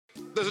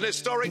there's an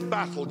historic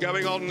battle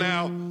going on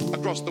now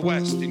across the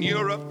West, in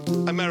Europe,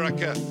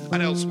 America,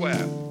 and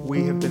elsewhere.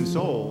 We have been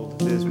sold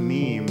this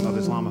meme of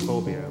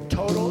Islamophobia.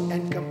 Total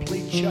and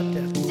complete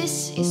shutdown.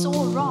 This is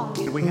all wrong.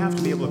 We have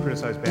to be able to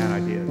criticize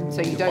bad ideas.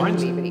 So you don't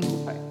believe in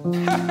equal pay?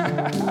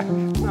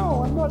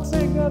 No, I'm not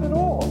saying that at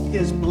all.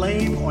 There's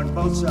blame on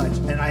both sides,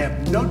 and I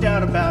have no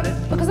doubt about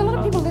it. Because a lot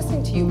of people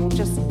listening to you will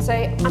just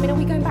say, I mean, are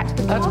we going back to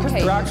the That's because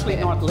arcade? they're actually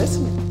not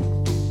listening.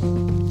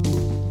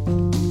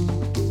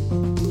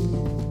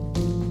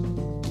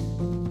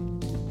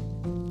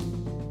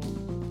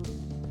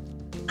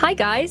 Hi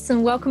guys,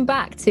 and welcome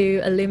back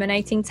to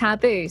Illuminating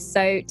Taboo.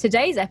 So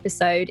today's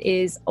episode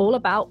is all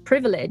about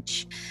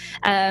privilege.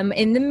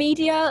 In the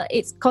media,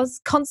 it's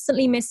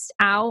constantly missed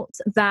out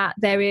that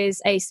there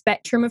is a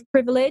spectrum of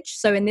privilege.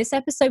 So in this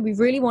episode, we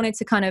really wanted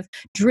to kind of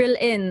drill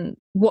in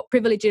what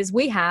privileges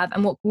we have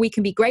and what we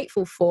can be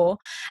grateful for,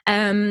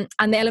 and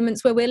the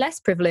elements where we're less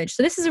privileged.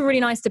 So this is a really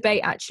nice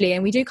debate, actually,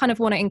 and we do kind of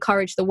want to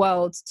encourage the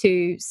world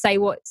to say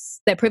what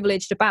they're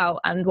privileged about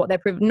and what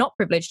they're not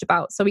privileged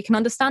about, so we can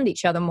understand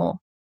each other more.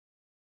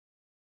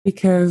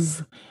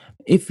 Because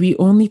if we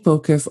only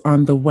focus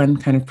on the one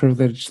kind of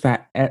privilege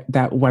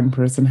that one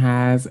person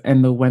has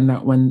and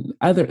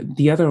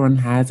the other one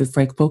has, it's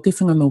like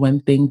focusing on the one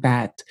thing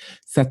that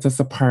sets us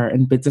apart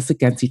and bids us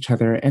against each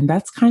other. And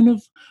that's kind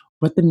of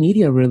what the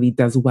media really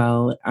does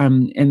well.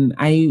 And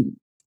I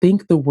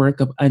think the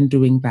work of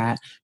undoing that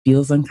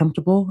feels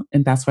uncomfortable.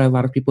 And that's why a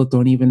lot of people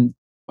don't even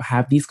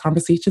have these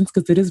conversations,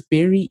 because it is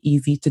very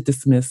easy to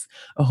dismiss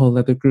a whole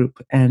other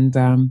group. And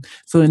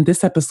so in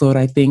this episode,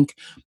 I think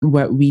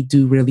what we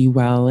do really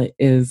well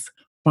is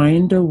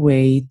find a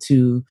way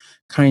to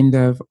kind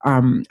of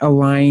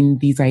align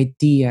these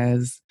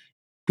ideas,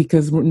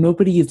 because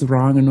nobody is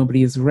wrong and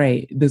nobody is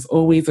right. There's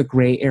always a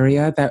gray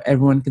area that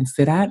everyone can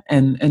sit at,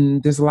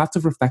 and there's lots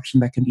of reflection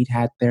that can be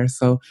had there.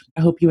 So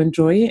I hope you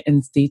enjoy it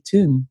and stay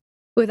tuned.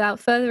 Without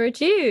further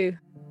ado.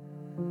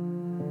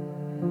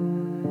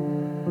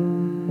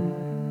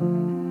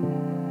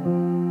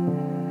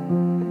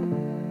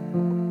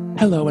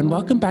 Hello, and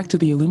welcome back to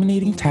the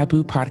Illuminating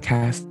Taboo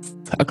podcast,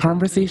 a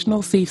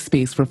conversational safe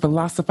space for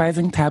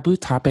philosophizing taboo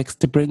topics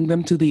to bring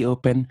them to the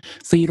open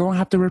so you don't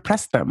have to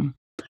repress them.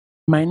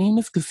 My name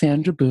is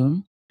Cassandra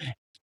Boone.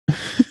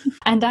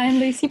 And I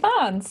am Lucy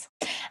Barnes.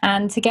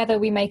 And together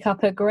we make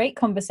up a great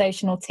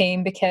conversational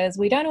team because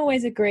we don't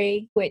always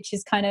agree, which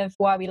is kind of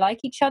why we like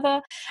each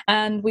other.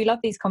 And we love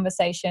these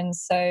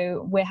conversations.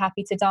 So we're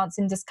happy to dance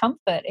in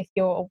discomfort if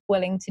you're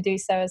willing to do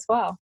so as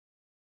well.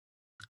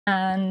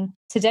 And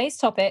today's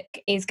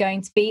topic is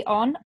going to be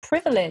on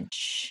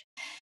privilege.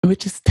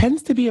 Which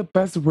tends to be a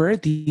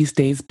buzzword these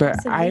days, but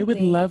Absolutely. I would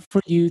love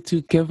for you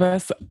to give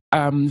us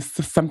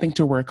something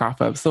to work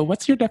off of. So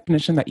what's your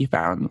definition that you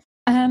found?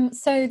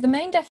 So the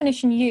main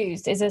definition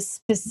used is a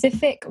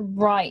specific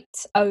right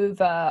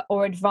over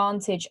or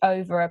advantage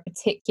over a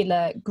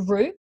particular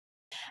group.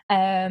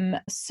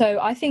 So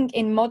I think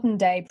in modern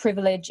day,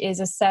 privilege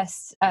is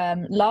assessed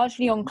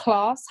largely on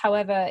class.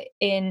 However,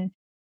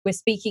 we're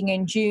speaking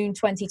in June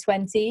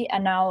 2020,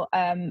 and now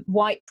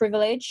white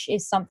privilege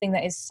is something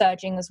that is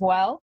surging as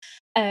well.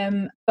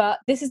 But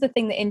this is the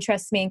thing that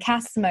interests me and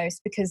Cass the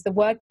most, because the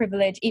word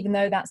privilege, even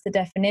though that's the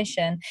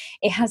definition,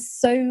 it has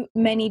so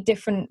many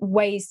different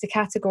ways to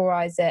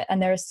categorize it,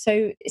 and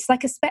it's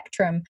like a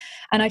spectrum.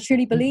 And I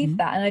truly believe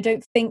that, and I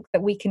don't think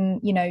that we can,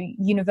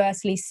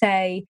 universally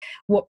say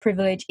what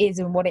privilege is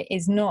and what it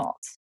is not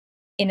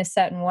in a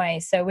certain way.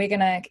 So we're going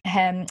to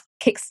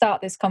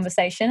kickstart this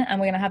conversation, and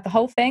we're going to have the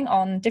whole thing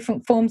on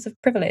different forms of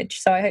privilege.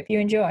 So I hope you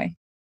enjoy.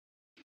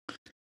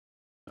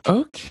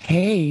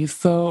 Okay,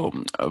 so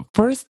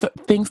first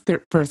things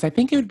first, I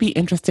think it would be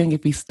interesting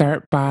if we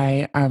start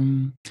by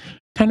kind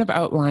of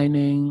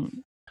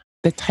outlining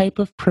the type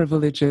of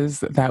privileges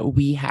that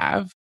we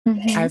have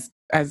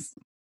as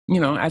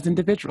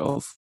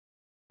individuals.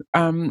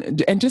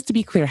 And just to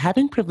be clear,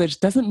 having privilege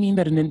doesn't mean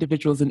that an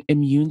individual is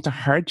immune to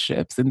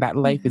hardships and that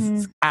life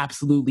is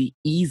absolutely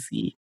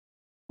easy.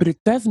 But it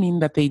does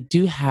mean that they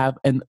do have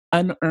an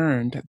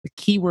the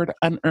keyword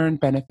unearned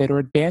benefit or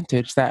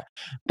advantage that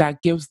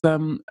gives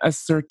them a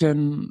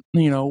certain,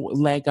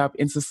 leg up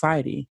in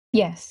society.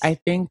 Yes. I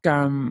think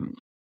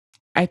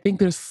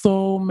there's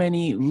so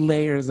many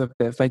layers of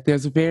this. Like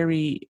there's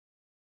very,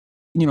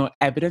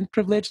 evident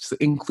privilege,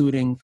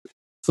 including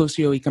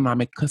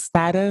socioeconomic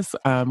status,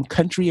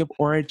 country of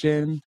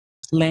origin,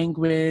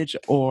 language,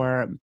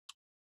 or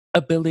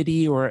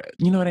ability, or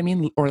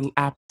or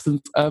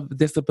absence of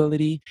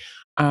disability.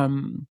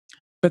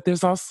 But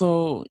there's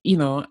also,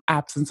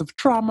 absence of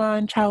trauma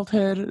in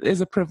childhood is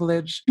a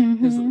privilege.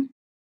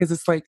 Because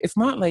it's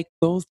not like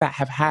those that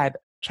have had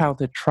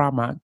childhood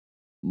trauma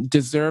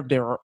deserved it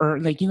or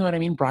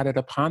brought it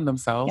upon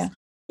themselves. Yeah.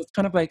 It's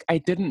kind of like, I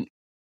didn't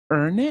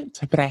earn it,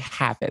 but I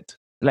have it.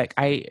 Like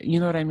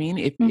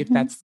if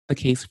that's the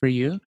case for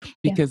you,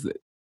 because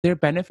they're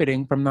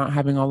benefiting from not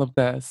having all of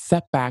the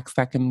setbacks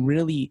that can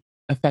really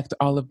affect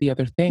all of the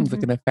other things. It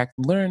can affect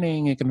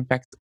learning. It can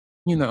affect,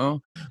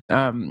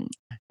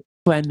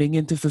 blending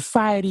into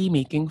society,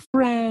 making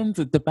friends,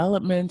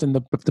 development, and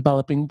the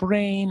developing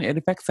brain. It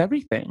affects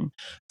everything.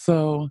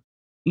 So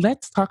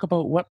let's talk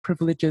about what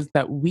privileges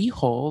that we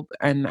hold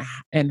and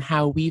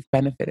how we've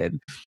benefited.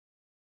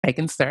 I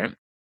can start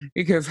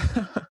because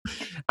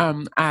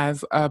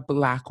as a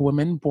Black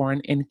woman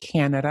born in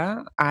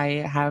Canada, I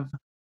have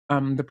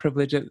the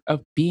privilege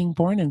of being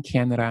born in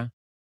Canada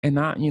and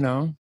not,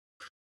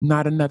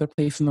 not another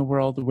place in the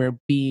world where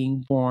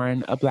being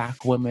born a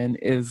Black woman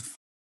is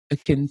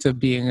akin to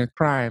being a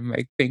crime.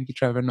 Like, thank you,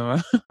 Trevor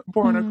Noah,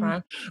 born a Mm,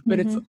 crime. But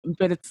it's, mhm,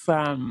 but it's,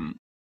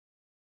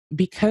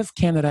 because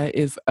Canada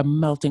is a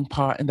melting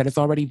pot and that is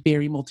already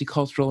very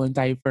multicultural and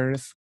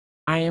diverse.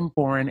 I am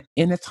born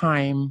in a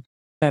time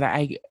that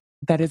I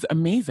that is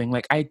amazing.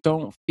 Like, I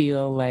don't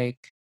feel like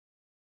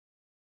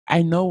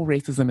I know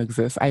racism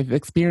exists. I've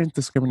experienced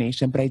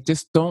discrimination, but I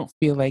just don't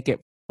feel like it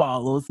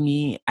follows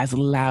me as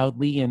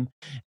loudly and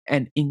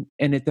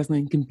it doesn't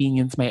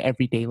inconvenience my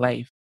everyday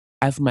life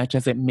as much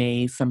as it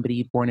may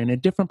somebody born in a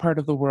different part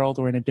of the world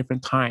or in a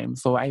different time.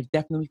 So I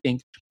definitely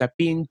think that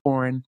being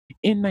born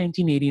in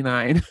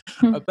 1989,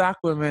 a mm, Black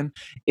woman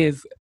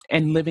is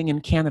and living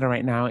in Canada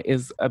right now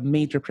is a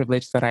major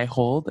privilege that I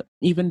hold,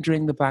 even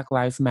during the Black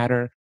Lives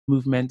Matter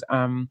movement.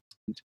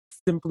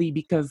 Simply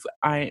because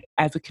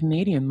as a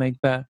Canadian, like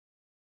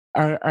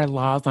our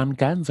laws on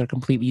guns are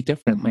completely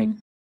different. Like, mhm,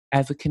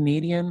 as a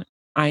Canadian,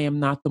 I am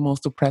not the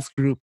most oppressed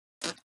group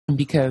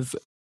because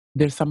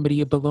there's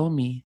somebody below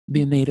me,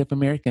 the Native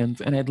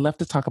Americans, and I'd love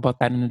to talk about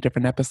that in a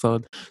different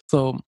episode.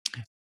 So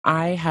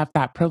I have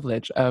that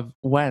privilege of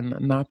one,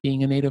 not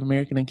being a Native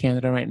American in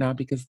Canada right now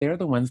because they're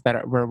the ones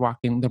that we're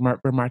walking,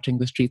 we're marching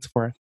the streets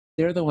for.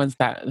 They're the ones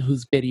that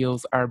whose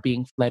videos are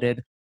being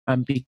flooded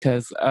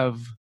because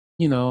of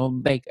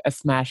like a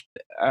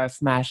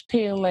smashed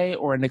tail light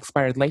or an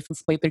expired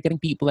license plate. They're getting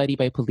beat bloody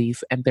by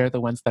police, and they're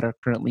the ones that are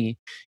currently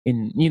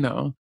in.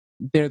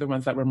 They're the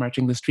ones that we're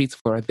marching the streets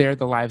for. They're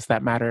the lives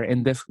that matter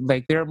in this.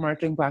 Like, they're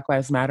marching Black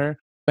Lives Matter,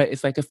 but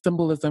it's like a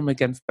symbolism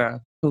against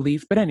the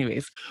police. But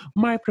anyways,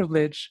 my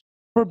privilege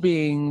for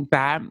being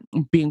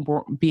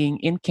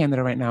in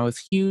Canada right now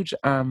is huge.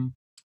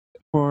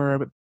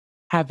 For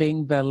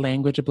having the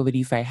language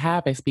abilities I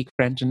have, I speak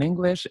French and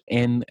English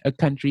in a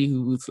country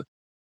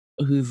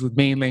whose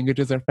main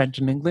languages are French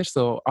and English.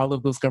 So all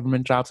of those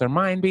government jobs are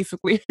mine,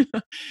 basically,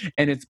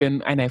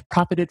 and I've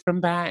profited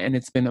from that, and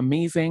it's been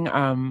amazing.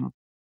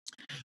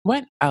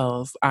 What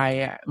else?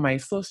 My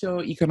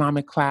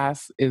socioeconomic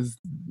class is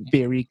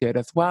very good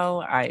as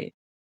well.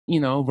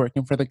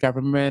 Working for the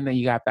government, and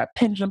you have that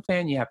pension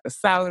plan, you have the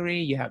salary,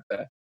 you have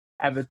the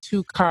have a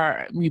two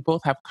car. We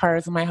both have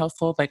cars in my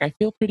household. Like, I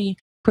feel pretty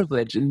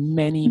privileged in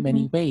many,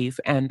 many mhm, ways.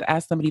 And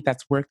as somebody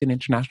that's worked in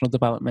international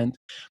development,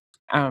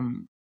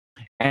 um,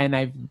 and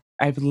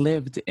I've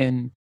lived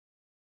in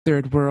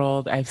third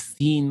world. I've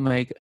seen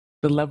like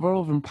the level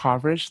of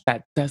impoverished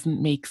that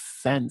doesn't make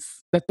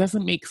sense. That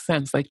doesn't make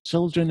sense. Like,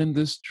 children in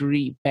the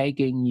street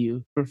begging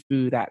you for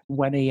food at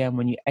 1 a.m.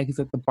 when you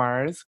exit the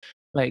bars.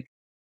 Like,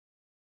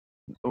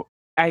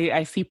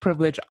 I see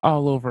privilege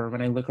all over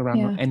when I look around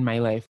yeah. in my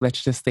life.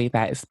 Let's just say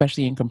that,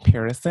 especially in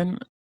comparison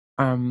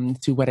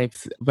to what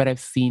I've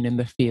seen in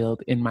the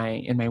field in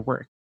my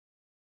work.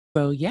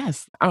 So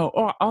yes.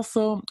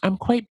 Also, I'm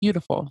quite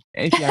beautiful,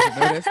 if you haven't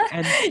noticed,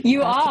 and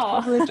You that's a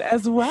are. privilege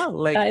as well.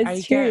 Like, That is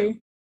I get true.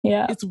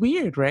 Yeah. it's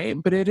weird,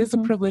 right? But it is a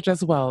Mhm, privilege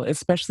as well,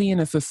 especially in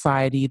a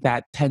society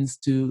that tends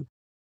to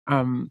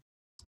um,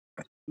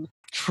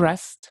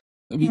 trust.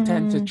 We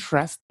tend to mm,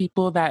 trust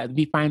people that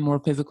we find more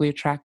physically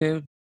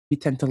attractive. We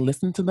tend to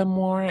listen to them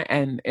more,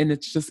 and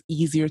it's just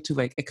easier to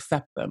like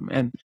accept them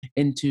and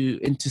into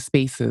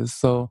spaces.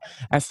 So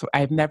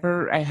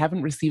I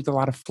haven't received a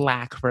lot of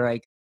flack for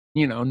like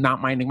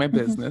not minding my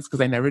mhm, business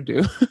because I never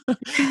do.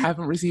 I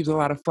haven't received a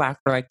lot of flack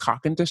for like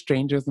talking to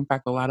strangers. In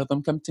fact, a lot of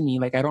them come to me.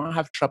 Like, I don't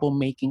have trouble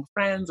making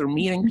friends or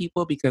meeting mhm,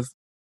 people because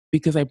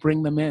I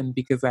bring them in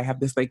because I have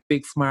this like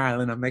big smile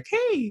and I'm like,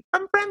 hey,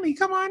 I'm friendly,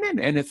 come on in.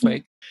 And it's yeah.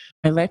 like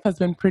my life has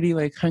been pretty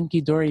like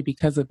hunky dory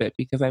because of it,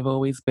 because I've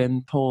always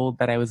been told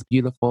that I was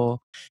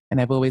beautiful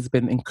and I've always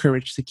been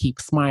encouraged to keep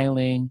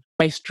smiling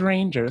by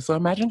strangers. So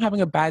imagine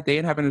having a bad day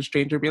and having a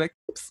stranger be like,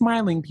 keep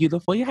smiling,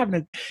 beautiful. You're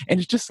having and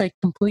it's just like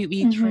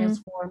completely Mhm,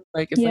 transformed.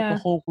 Like, it's like the yeah.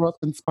 whole world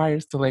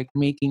conspires to like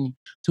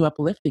to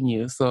uplifting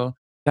you. So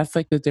that's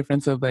like the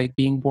difference of like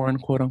being born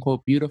quote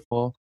unquote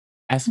beautiful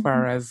as Mhm,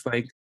 far as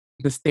like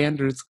the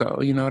standards go.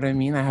 You know what I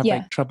mean? I have yeah.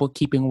 like trouble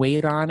keeping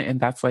weight on, and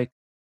that's like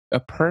a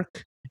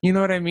perk. You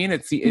know what I mean?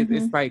 It's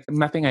Mhm, like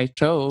nothing I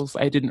chose.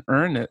 I didn't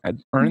earn it. I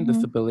earned this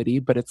mhm, ability,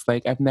 but it's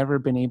like I've never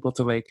been able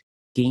to like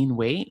gain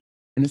weight.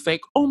 And it's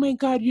like, oh my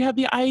God, you have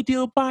the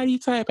ideal body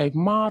type. I've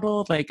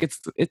modeled. Like,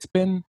 it's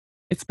been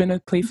a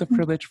place of mhm.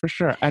 privilege for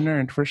sure,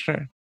 unearned for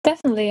sure.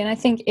 Definitely, and I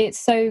think it's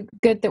so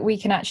good that we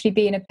can actually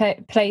be in a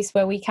place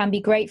where we can be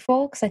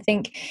grateful, because I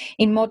think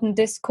in modern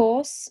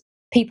discourse,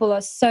 people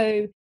are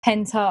so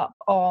pent up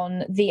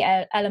on the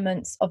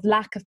elements of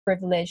lack of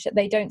privilege, that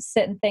they don't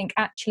sit and think,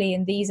 actually,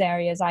 in these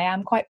areas, I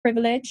am quite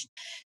privileged.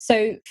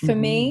 So for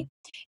me,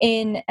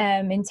 in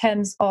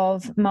terms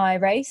of my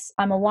race,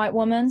 I'm a white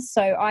woman,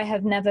 so I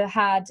have never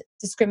had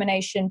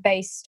discrimination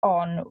based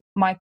on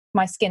my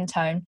skin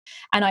tone,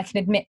 and I can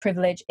admit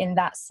privilege in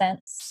that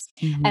sense.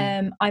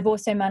 I've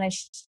also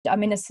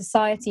I'm in a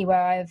society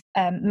where I've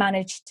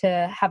managed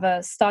to have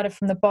a started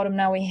from the bottom,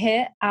 now we're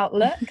here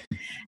outlook,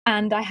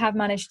 and I have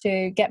managed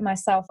to get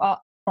myself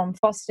up from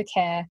foster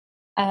care,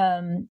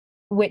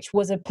 which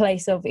was a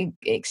place of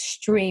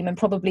extreme and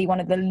probably one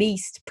of the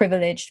least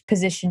privileged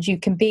positions you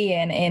can be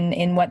in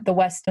the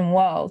Western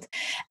world,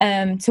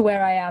 to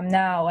where I am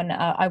now. And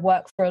I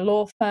work for a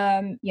law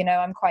firm,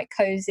 I'm quite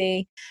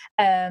cozy,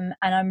 and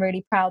I'm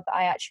really proud that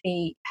I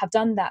actually have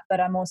done that.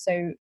 But I'm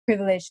also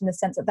privileged in the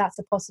sense that that's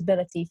a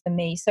possibility for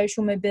me.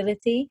 Social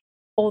mobility,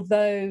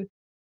 although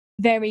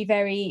very,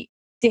 very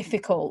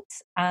difficult,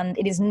 and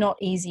it is not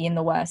easy in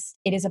the West,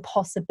 it is a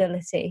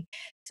possibility.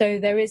 So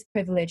there is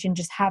privilege in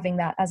just having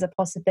that as a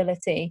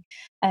possibility,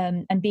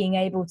 and being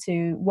able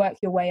to work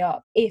your way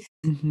up if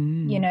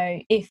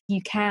if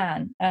you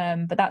can.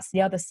 But that's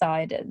the other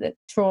side. That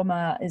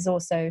trauma is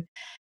also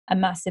a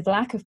massive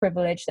lack of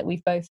privilege that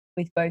we've both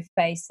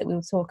faced, that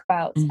we'll talk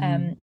about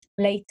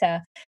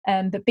later.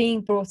 But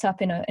being brought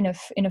up in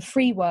a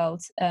free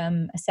world,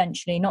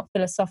 essentially, not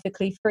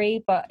philosophically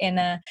free, but in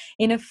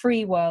a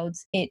free world,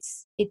 it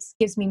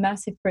gives me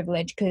massive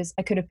privilege, because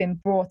I could have been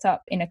brought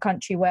up in a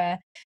country where,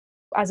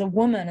 as a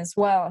woman as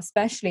well,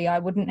 especially, I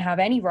wouldn't have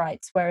any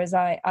rights, whereas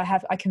I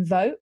can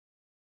vote,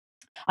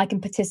 I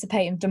can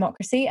participate in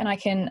democracy, and I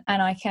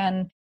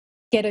can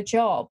get a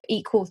job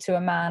equal to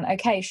a man.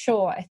 Okay,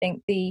 sure, I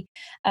think the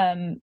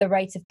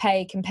rate of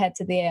pay compared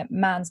to the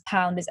man's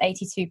pound is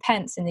 82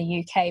 pence in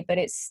the UK, but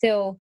it's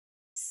still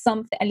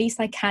something. At least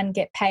I can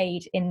get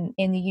paid in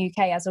the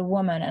UK as a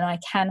woman, and I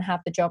can have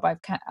the job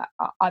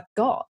I've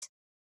got.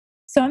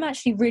 So I'm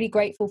actually really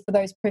grateful for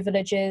those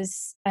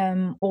privileges,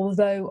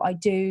 although I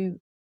do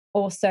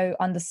also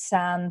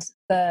understand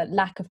the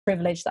lack of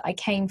privilege that I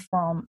came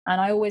from. And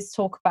I always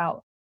talk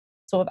about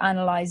sort of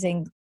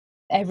analysing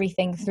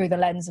everything through the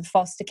lens of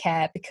foster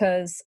care,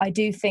 because I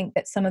do think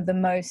that some of the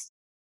most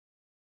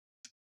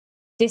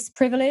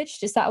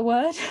disprivileged, is that a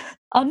word?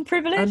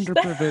 Unprivileged?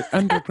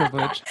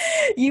 Underprivileged.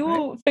 You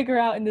will figure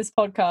out in this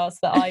podcast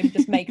that I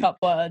just make up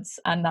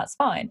words, and that's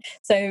fine.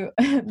 So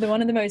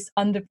one of the most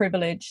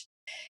underprivileged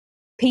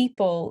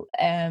people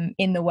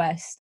in the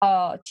West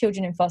are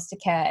children in foster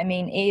care. I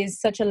mean, it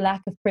is such a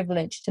lack of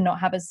privilege to not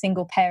have a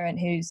single parent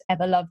who's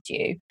ever loved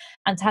you,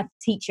 and to have to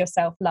teach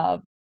yourself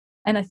love.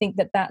 And I think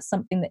that that's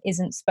something that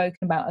isn't spoken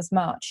about as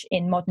much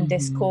in modern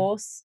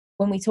discourse.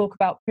 When we talk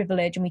about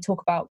privilege and we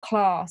talk about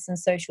class and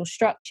social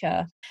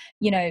structure,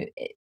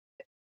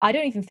 I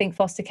don't even think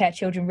foster care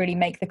children really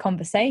make the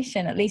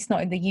conversation, at least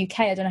not in the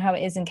UK. I don't know how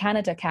it is in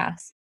Canada,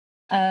 Cass.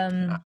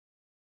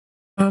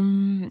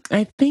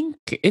 I think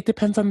it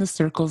depends on the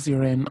circles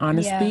you're in.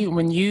 Honestly,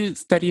 when you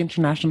study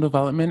international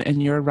development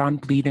and you're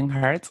around bleeding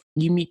hearts,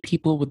 you meet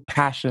people with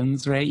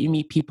passions, right? You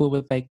meet people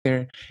with like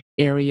their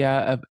area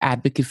of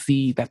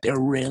advocacy that they're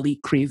really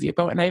crazy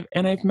about.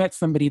 And I've met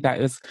somebody that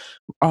is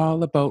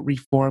all about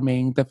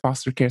reforming the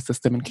foster care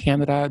system in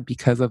Canada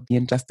because of the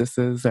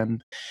injustices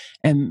and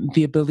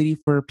the ability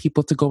for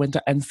people to go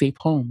into unsafe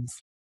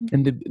homes,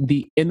 and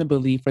the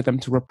inability for them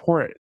to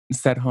report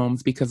said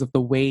homes because of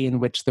the way in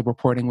which the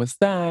reporting was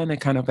done.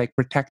 It kind of like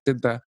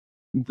protected the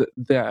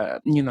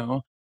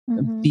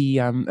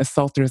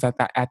assaulters at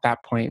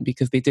that point,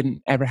 because they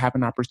didn't ever have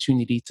an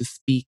opportunity to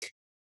speak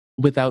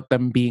without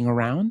them being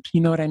around.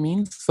 You know what I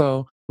mean?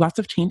 So lots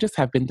of changes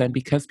have been done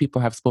because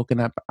people have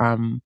spoken up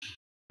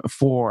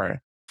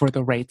for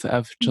the rights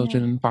of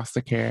children in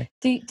foster care.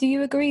 Do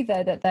you agree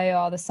though that they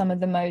are some of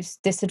the most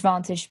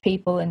disadvantaged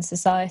people in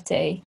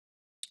society?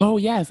 Oh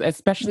yes,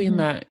 especially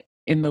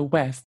in the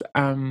West.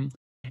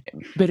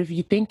 But if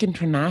you think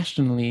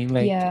internationally,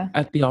 like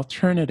at the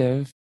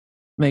alternative,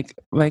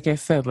 like I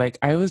said, like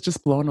I was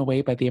just blown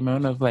away by the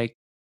amount of like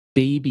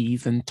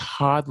babies and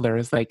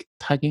toddlers like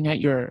tugging at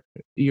your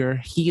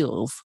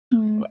heels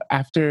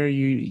after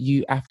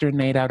after a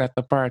night out at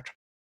the bar to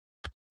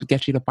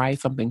get you to buy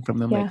something from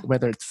them, like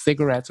whether it's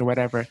cigarettes or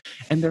whatever,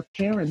 and their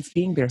parents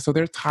being there. So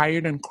they're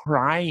tired and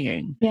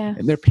crying.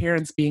 And their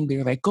parents being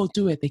there like, go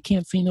do it. They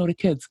can't say no to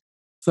kids.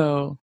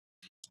 So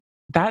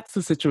that's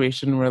a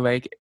situation where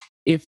like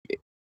if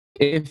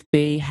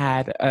they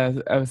had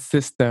a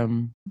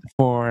system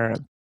for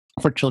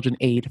children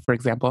aid, for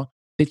example,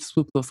 they'd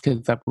swoop those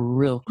kids up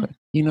real quick.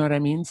 You know what I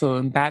mean? So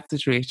in that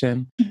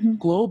situation,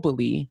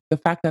 globally, the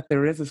fact that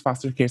there is this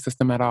foster care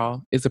system at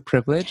all is a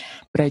privilege.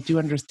 But I do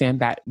understand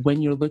that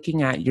when you're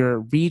looking at your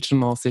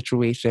regional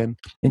situation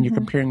and you're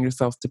comparing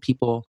yourselves to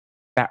people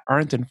that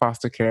aren't in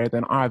foster care,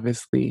 then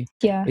obviously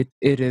it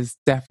is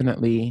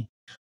definitely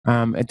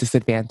a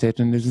disadvantage,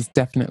 and there's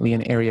definitely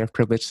an area of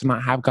privilege to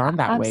not have gone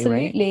that way, right?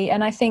 Absolutely.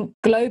 And I think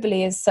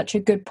globally is such a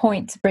good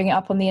point to bring it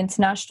up on the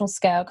international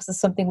scale, because it's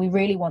something we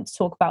really want to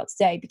talk about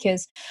today,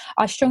 because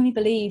I strongly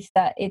believe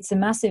that it's a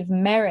massive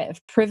merit of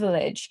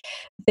privilege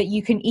that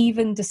you can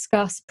even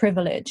discuss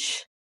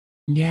privilege.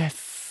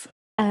 Yes.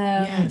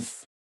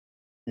 Yes.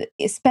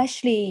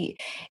 Especially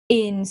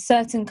in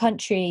certain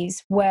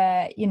countries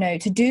where,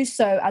 to do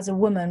so as a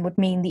woman would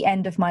mean the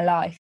end of my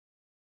life.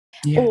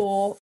 Yes.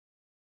 Or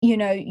you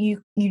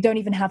don't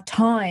even have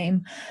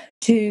time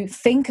to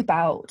think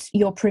about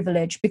your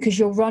privilege because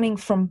you're running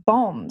from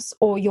bombs,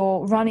 or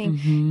you're running,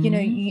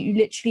 you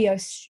literally are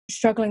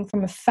struggling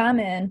from a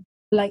famine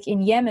like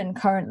in Yemen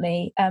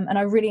currently. And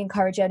I really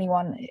encourage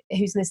anyone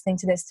who's listening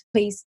to this to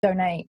please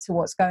donate to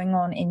what's going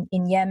on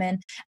in Yemen.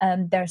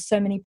 There are so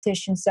many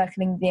petitions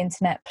circling the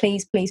internet.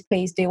 Please, please,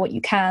 please do what you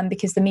can,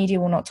 because the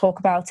media will not talk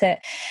about it.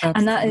 Absolutely.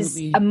 And that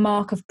is a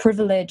mark of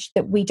privilege,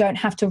 that we don't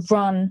have to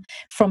run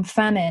from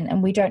famine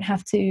and we don't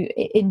have to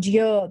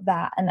endure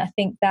that. And I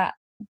think that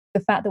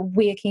the fact that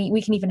we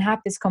can even have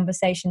this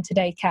conversation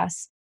today,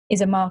 Cass, is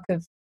a mark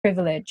of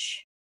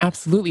privilege.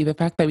 Absolutely. The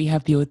fact that we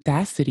have the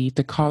audacity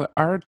to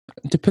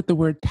put the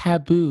word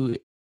taboo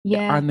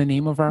on the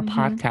name of our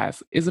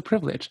podcast is a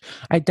privilege.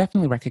 I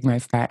definitely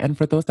recognize that. And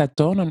for those that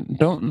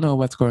don't know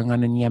what's going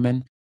on in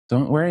Yemen,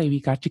 don't worry,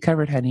 we got you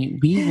covered, honey.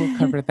 We will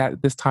cover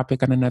this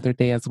topic on another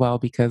day as well,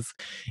 because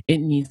it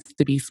needs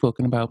to be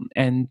spoken about.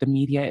 And the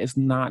media is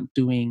not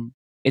doing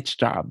its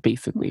job,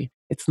 basically.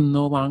 It's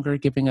no longer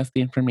giving us the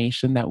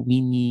information that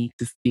we need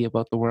to see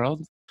about the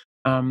world.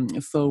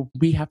 So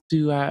we have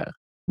to...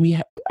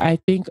 I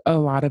think a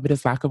lot of it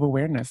is lack of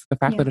awareness. The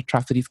fact that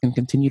atrocities can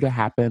continue to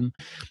happen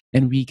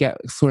and we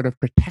get sort of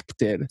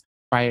protected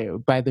by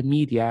the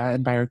media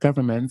and by our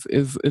governments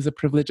is a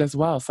privilege as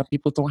well. Some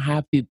people don't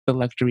have the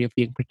luxury of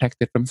being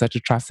protected from such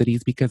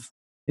atrocities because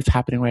it's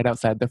happening right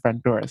outside the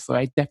front door. So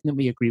I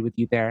definitely agree with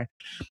you there.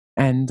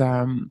 And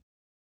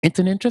it's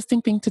an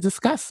interesting thing to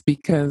discuss,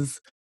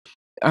 because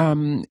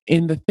in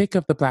the thick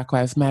of the Black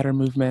Lives Matter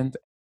movement,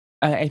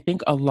 I think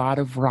a lot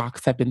of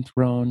rocks have been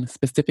thrown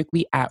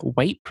specifically at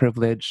white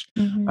privilege,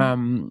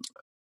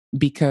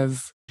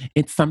 because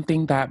it's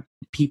something that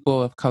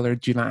people of color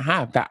do not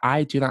have, that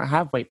I do not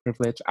have white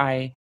privilege.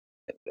 I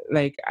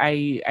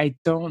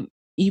don't,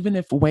 even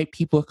if white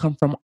people come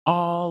from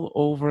all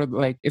over,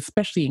 like,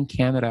 especially in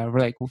Canada, we're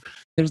like,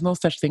 there's no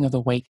such thing as a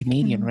white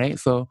Canadian, right?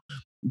 So,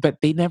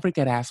 but they never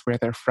get asked where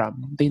they're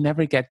from. They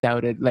never get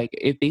doubted. Like,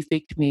 if they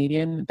say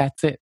Canadian,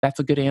 that's it. That's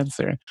a good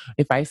answer.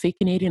 If I say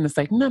Canadian, it's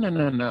like, no.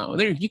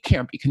 You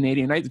can't be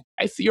Canadian. I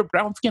see your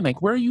brown skin.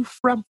 Like, where are you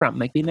from?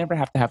 Like, they never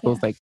have to have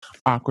those like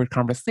awkward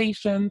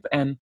conversations.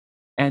 And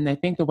I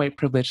think the white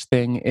privilege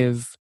thing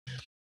is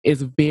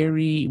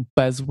very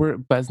buzz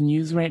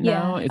news right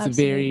now. It's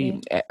absolutely.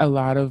 a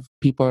lot of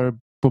people are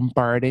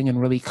bombarding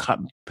and really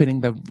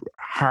putting the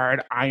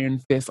hard iron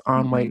fist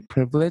on white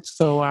privilege.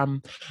 So I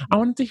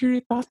wanted to hear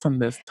your thoughts on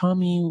this. Tell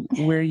me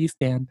where you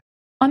stand.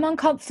 I'm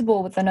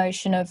uncomfortable with the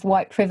notion of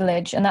white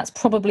privilege, and that's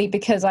probably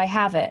because I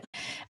have it.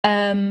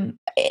 I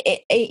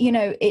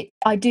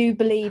do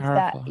believe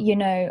Powerful.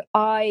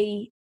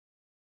 that,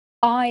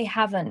 I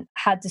haven't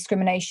had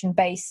discrimination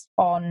based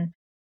on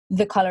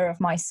the color of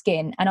my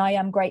skin, and I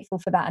am grateful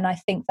for that. And I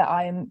think that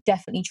I am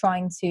definitely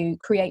trying to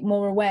create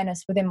more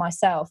awareness within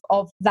myself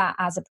of that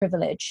as a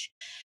privilege.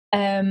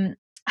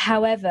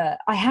 However,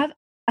 I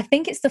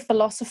think it's the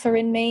philosopher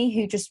in me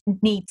who just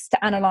needs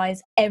to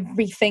analyze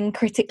everything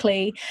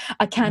critically.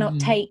 I cannot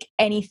take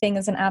anything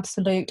as an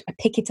absolute. I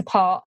pick it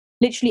apart.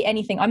 Literally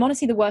anything. I'm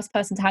honestly the worst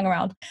person to hang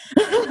around.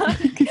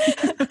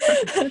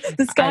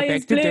 The sky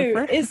is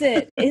blue. Is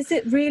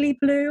it really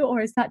blue,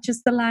 or is that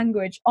just the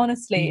language?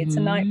 Honestly, it's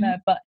a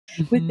nightmare. But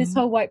with this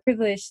whole white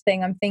privilege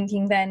thing, I'm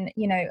thinking then,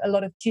 a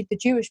lot of the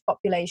Jewish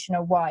population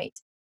are white.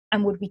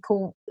 And would we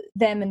call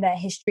them and their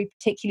history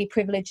particularly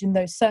privileged in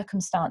those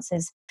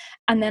circumstances?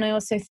 And then I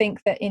also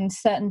think that in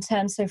certain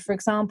terms, so for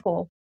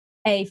example,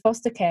 a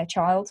foster care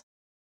child,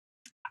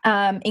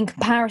 in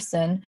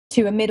comparison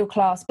to a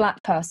middle-class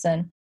Black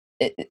person,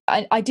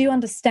 I do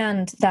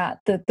understand that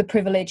the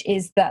privilege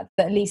is that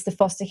at least the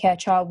foster care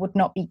child would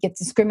not get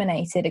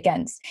discriminated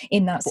against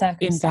in that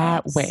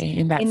circumstance.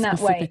 In that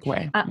specific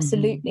way.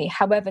 Absolutely.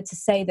 However, to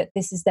say that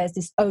there's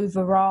this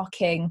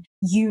overarching,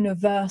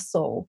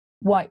 universal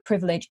white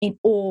privilege in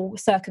all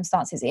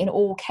circumstances, in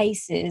all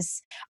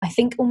cases, I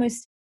think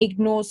almost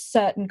ignores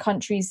certain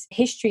countries'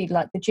 history,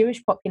 like the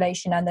Jewish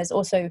population, and there's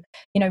also,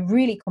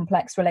 really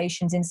complex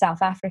relations in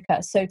South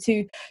Africa. So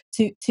to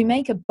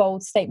make a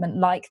bold statement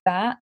like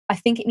that, I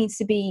think it needs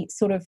to be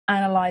sort of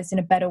analysed in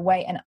a better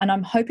way, and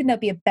I'm hoping there'll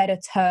be a better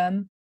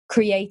term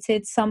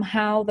created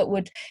somehow that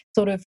would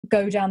sort of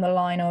go down the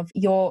line of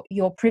you're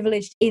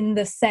privileged in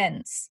the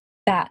sense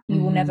that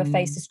you will never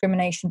face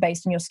discrimination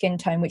based on your skin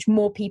tone, which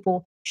more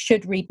people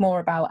should read more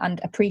about and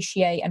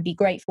appreciate and be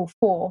grateful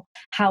for.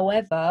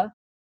 However,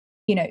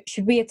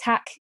 should we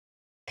attack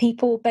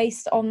people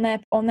based on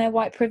their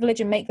white privilege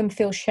and make them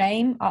feel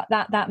shame?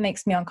 That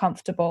makes me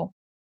uncomfortable.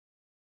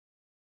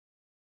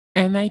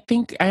 And I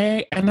think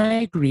I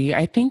agree.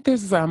 I think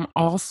there's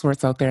all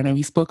sorts out there, and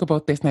we spoke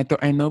about this, and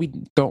I know we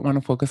don't want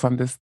to focus on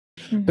this,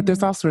 but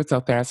there's all sorts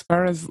out there. As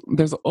far as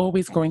there's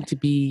always going to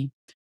be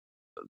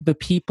the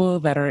people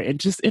that are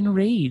just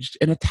enraged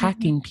and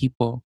attacking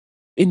people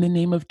in the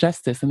name of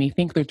justice, and they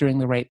think they're doing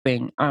the right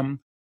thing.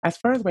 As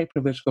far as white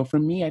privilege go, for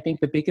me, I think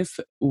the biggest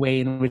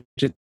way in which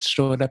it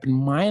showed up in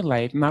my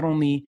life, not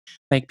only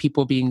like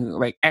people being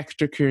like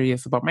extra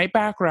curious about my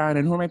background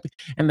and who am I,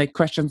 and like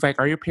questions like,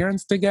 are your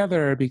parents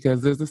together?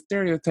 Because there's a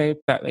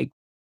stereotype that like,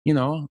 you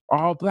know,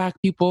 all Black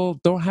people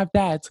don't have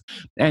dads.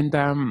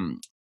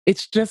 And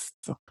it's just,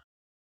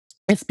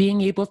 it's being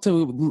able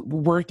to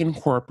work in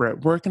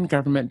corporate, work in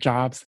government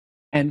jobs,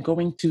 and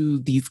going to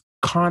these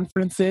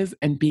conferences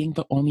and being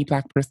the only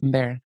Black person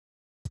there.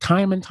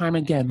 Time and time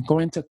again,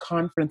 going to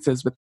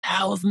conferences with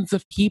thousands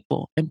of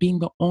people and being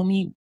the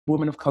only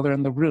woman of color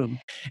in the room,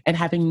 and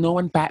having no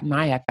one bat an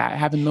eye at that,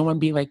 having no one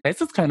be like,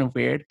 this is kind of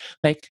weird.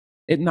 Like,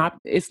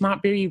 it's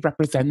not very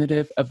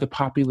representative of the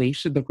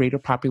population, the greater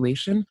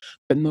population,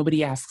 but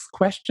nobody asks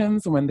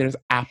questions when there's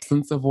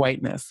absence of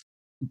whiteness.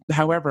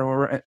 However,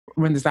 or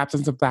when there's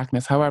absence of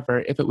Blackness.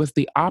 However, if it was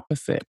the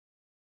opposite,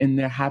 and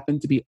there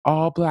happened to be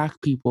all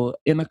Black people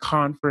in a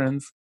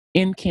conference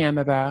in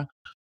Canada,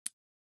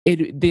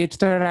 they'd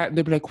start out,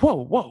 they'd be like,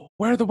 whoa,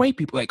 where are the white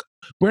people? Like,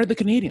 where are the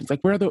Canadians?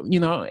 Like, where are the, you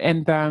know,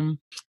 and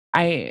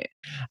I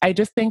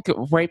just think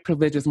white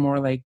privilege is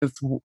more like this.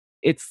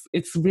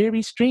 It's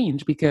very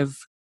strange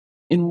because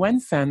in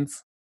one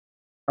sense,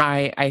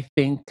 I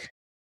think,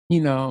 you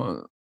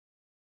know,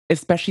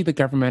 especially the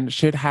government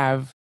should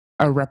have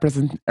a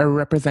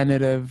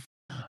representative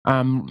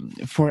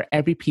for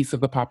every piece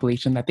of the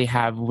population that they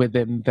have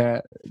within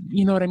the,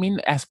 you know what I mean,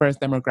 as far as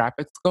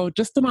demographics go,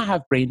 just to not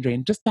have brain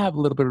drain, just to have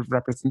a little bit of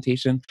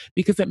representation,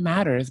 because it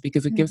matters,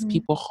 because it gives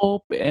people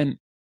hope, and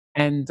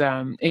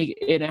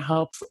it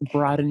helps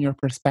broaden your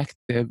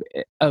perspective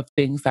of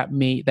things that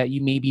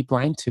you may be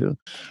blind to.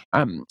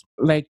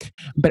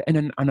 But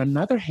on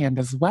another hand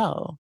as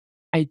well,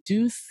 I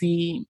do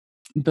see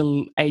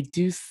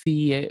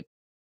it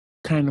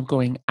kind of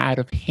going out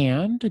of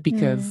hand,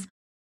 because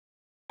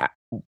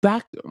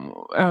Black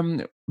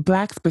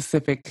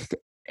specific,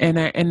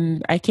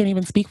 and I can't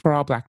even speak for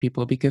all Black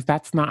people, because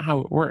that's not how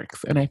it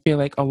works. And I feel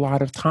like a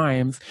lot of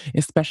times,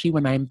 especially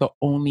when I'm the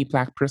only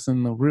Black person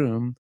in the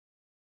room,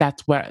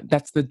 that's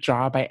the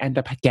job I end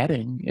up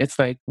getting. It's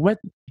like, what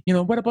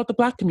about the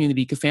Black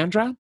community,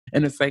 Cassandra?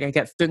 And it's like I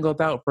get singled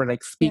out for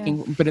like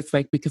speaking, but it's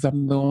like because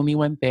I'm the only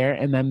one there,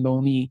 and I'm the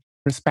only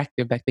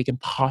perspective that they can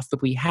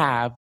possibly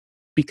have,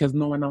 because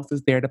no one else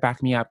is there to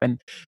back me up, and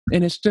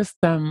it's just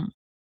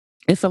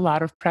it's a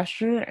lot of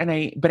pressure,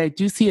 but I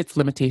do see its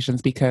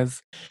limitations,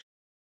 because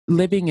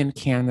living in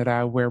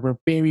Canada, where we're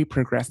very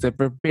progressive,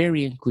 we're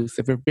very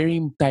inclusive, we're very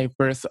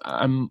diverse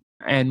and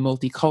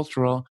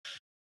multicultural,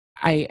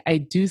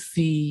 I do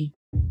see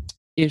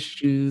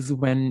issues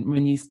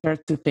when you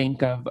start to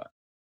think of,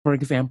 for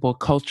example,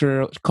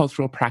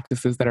 cultural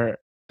practices that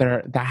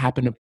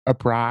happen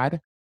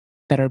abroad,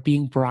 that are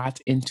being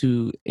brought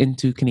into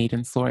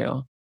Canadian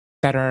soil,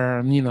 that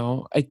are, you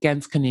know,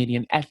 against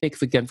Canadian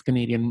ethics, against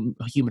Canadian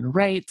human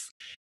rights.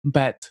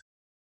 But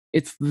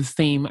it's the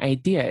same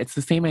idea. It's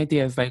the same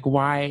idea as like,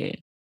 why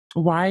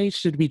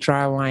should we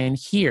draw a line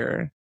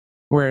here,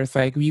 where it's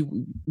like we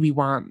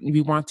want to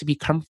be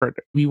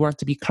we want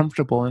to be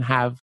comfortable and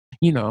have,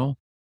 you know,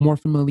 more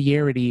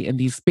familiarity in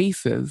these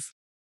spaces.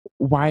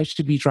 Why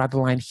should we draw the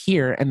line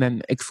here and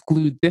then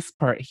exclude this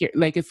part here?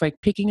 Like, it's like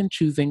picking and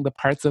choosing the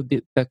parts of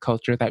the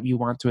culture that you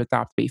want to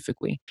adopt,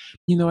 basically.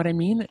 You know what I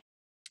mean?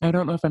 I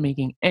don't know if I'm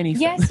making any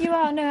sense. Yes, you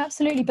are. No,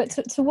 absolutely. But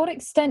to what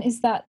extent is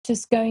that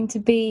just going to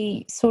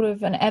be sort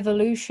of an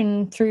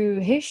evolution through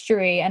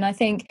history? And I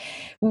think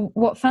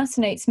what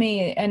fascinates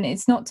me, and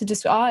it's not to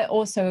just, I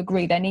also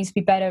agree there needs to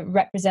be better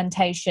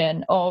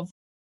representation of,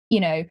 you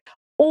know,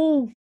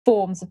 all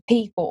forms of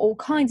people, all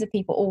kinds of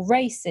people, all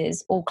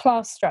races, all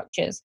class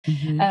structures,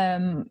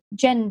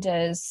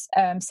 genders,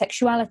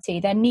 sexuality.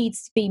 There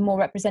needs to be more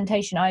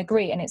representation. I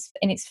agree. And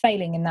it's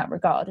failing in that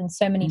regard in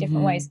so many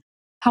different ways.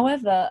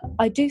 However,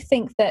 I do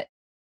think that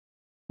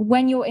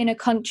when you're in a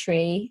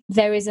country,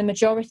 there is a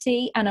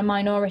majority and a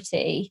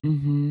minority.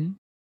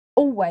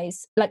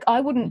 Always. Like,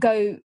 I wouldn't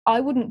go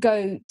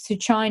to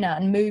China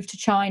and move to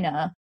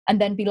China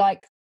and then be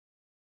like,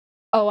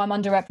 oh, I'm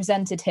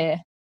underrepresented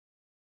here.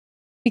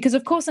 Because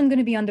of course I'm going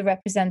to be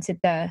underrepresented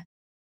there.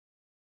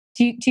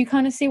 Do you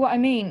kind of see what I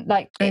mean?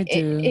 Like,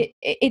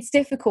 it's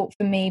difficult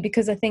for me,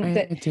 because I think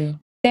that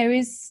there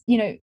is, you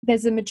know,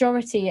 there's a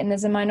majority and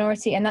there's a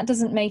minority, and that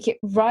doesn't make it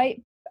right.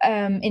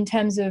 In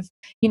terms of,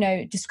 you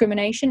know,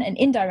 discrimination and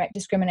indirect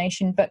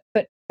discrimination,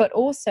 but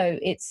also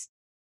it's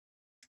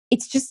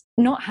just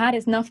not had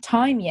enough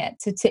time yet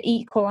to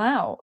equal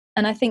out.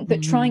 And I think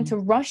that trying to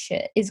rush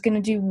it is going to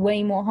do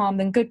way more harm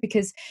than good,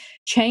 because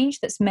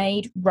change that's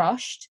made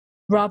rushed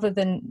rather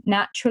than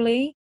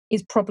naturally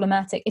is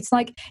problematic. It's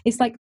like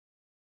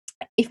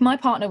if my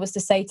partner was to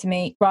say to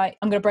me, right,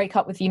 I'm going to break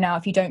up with you now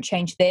if you don't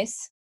change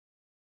this,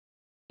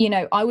 you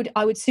know, I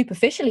would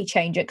superficially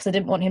change it because I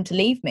didn't want him to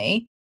leave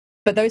me,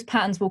 but those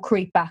patterns will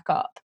creep back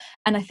up.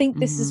 And I think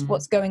this is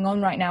what's going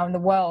on right now in the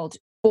world,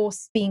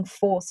 being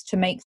forced to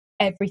make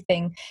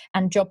everything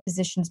and job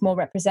positions more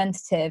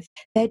representative.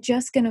 They're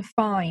just going to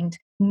find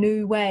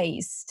new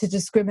ways to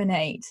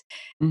discriminate,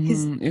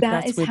 because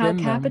that is how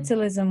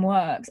capitalism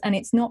works. And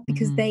it's not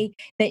because they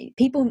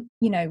people,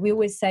 you know, we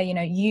always say, you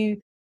know,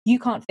 you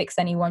can't fix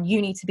anyone,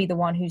 you need to be the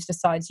one who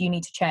decides you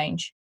need to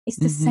change. It's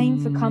the same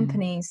for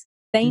companies.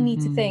 They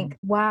need to think,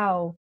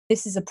 wow,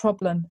 this is a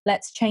problem,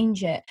 let's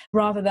change it,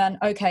 rather than,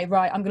 okay,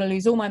 right, I'm going to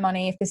lose all my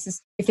money if this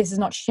is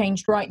not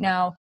changed right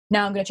now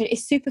I'm going to change.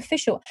 It's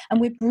superficial,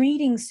 and we're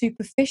breeding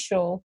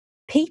superficial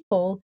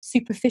people,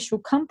 superficial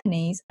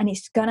companies, and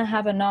it's going to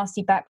have a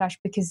nasty backlash,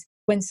 because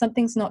when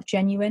something's not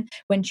genuine,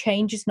 when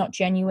change is not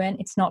genuine,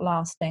 it's not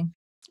lasting.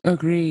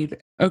 Agreed.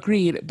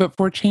 But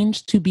for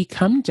change to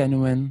become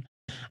genuine,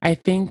 I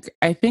think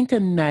a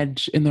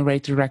nudge in the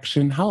right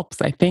direction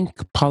helps. I think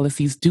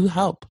policies do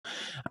help,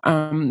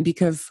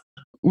 because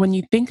when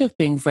you think of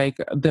things like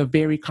the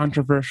very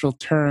controversial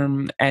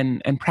term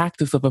and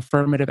practice of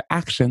affirmative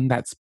action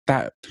that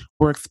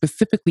works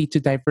specifically to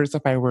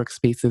diversify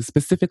workspaces,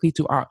 specifically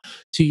to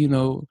you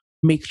know,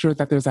 make sure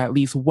that there's at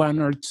least one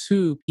or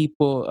two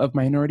people of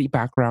minority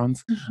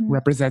backgrounds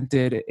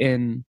represented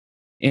in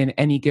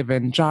any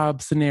given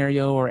job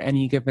scenario, or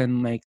any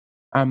given, like,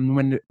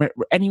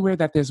 anywhere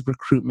that there's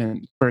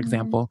recruitment, for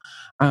example.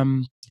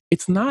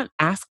 It's not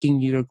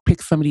asking you to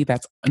pick somebody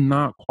that's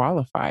not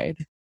qualified.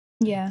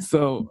 Yeah.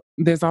 So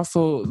there's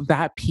also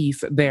that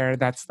piece there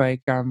that's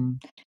like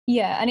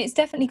yeah, and it's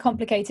definitely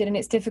complicated, and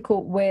it's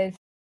difficult with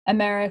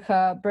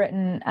America,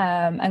 Britain,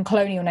 and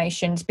colonial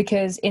nations,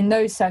 because in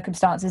those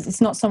circumstances,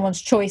 it's not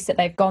someone's choice that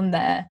they've gone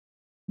there.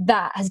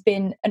 That has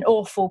been an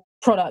awful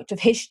product of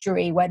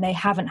history when they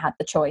haven't had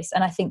the choice.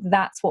 And I think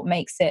that's what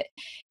makes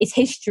it's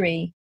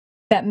history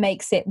that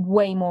makes it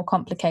way more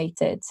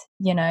complicated,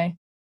 you know,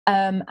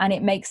 and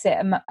it makes it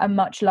a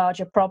much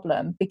larger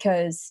problem,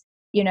 because,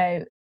 you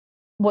know,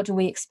 what do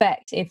we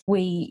expect if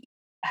we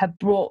have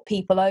brought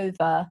people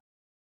over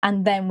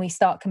and then we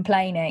start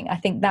complaining? I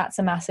think that's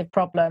a massive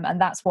problem, and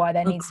that's why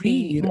there needs to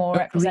be more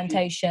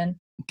representation.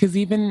 Because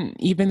even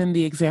in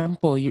the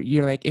example,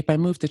 you're like, if I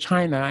move to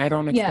China, I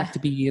don't expect to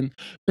be in.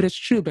 But it's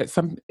true. But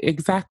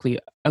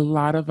a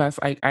lot of us,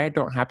 I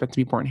don't happen to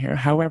be born here.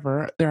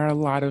 However, there are a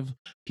lot of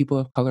people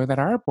of color that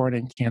are born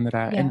in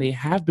Canada, and they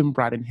have been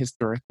brought in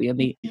historically, and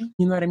they, you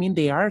know what I mean?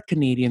 They are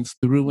Canadians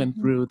through and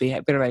through.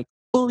 They're like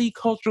fully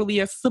culturally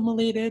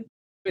assimilated,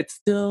 but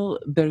still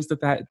there's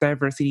that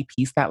diversity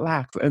piece that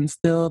lacks, and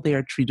still they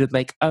are treated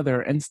like other.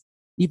 And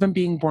even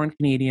being born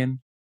Canadian,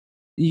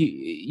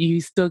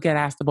 you still get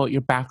asked about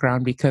your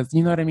background, because,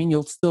 you know what I mean,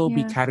 you'll still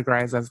be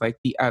categorized as like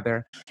the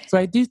other. So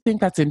I do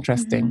think that's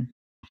interesting.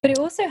 But it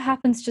also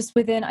happens just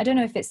within, I don't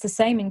know if it's the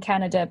same in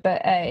Canada,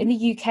 but in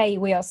the UK,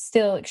 we are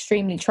still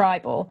extremely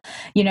tribal.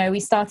 You know,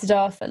 we started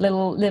off at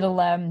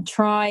little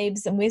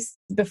tribes, and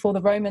before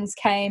the Romans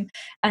came,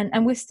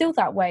 and we're still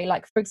that way.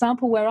 Like, for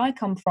example, where I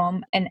come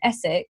from in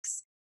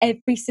Essex,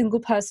 every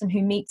single person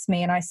who meets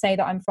me and I say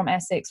that I'm from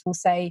Essex will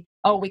say,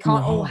 oh, we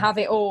can't all have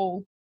it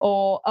all.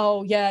 Or,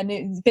 oh, yeah,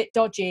 it's a bit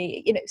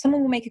dodgy. You know,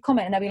 someone will make a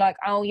comment and they'll be like,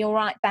 oh, you're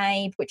right,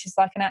 babe, which is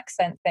like an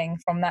accent thing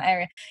from that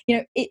area. You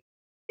know,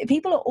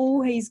 people are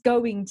always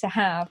going to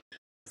have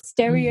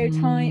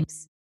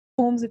stereotypes,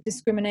 forms of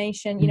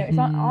discrimination. You know, if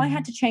I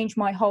had to change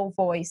my whole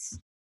voice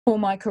for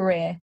my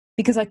career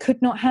because I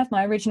could not have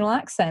my original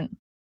accent.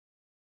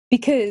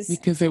 Because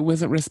it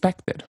wasn't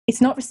respected.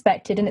 It's not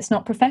respected, and it's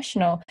not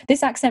professional.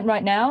 This accent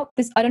right now,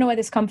 I don't know where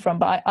this come from,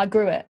 but I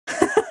grew it.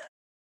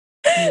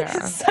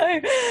 Yeah. So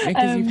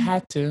because you've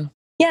had to.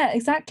 Yeah,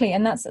 exactly.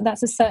 And that's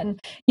a certain,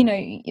 you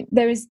know,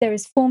 there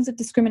is forms of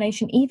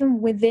discrimination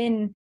even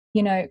within,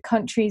 you know,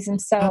 countries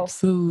themselves.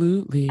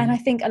 Absolutely. And I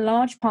think a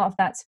large part of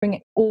that, to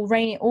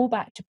rein it all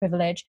back to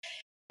privilege,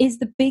 is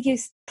the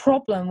biggest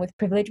problem with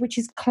privilege, which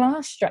is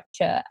class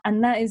structure.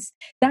 And that is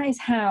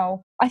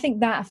how I think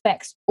that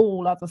affects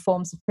all other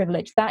forms of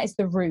privilege. That is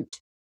the root.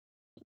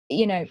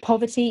 You know,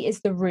 poverty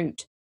is the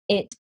root.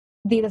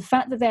 The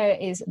fact that there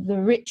is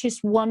the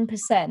richest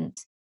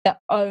 1% that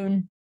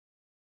own,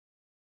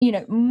 you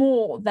know,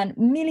 more than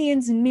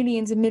millions and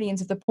millions and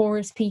millions of the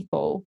poorest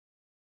people,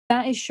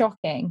 that is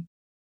shocking.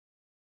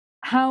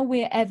 How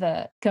we're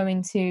ever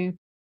going to,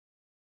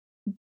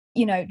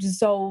 you know,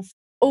 dissolve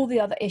all the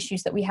other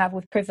issues that we have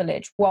with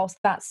privilege whilst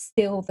that's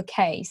still the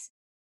case.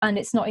 And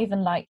it's not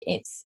even like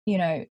it's, you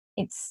know,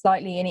 it's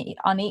slightly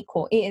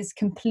unequal. It is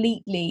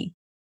completely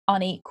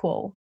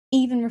unequal,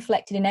 even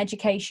reflected in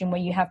education,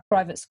 where you have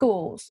private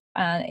schools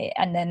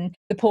and then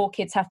the poor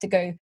kids have to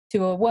go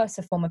to a worse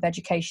form of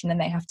education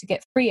and they have to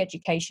get free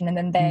education, and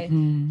then they're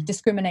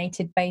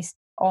discriminated based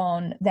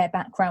on their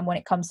background when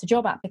it comes to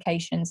job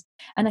applications.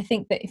 And I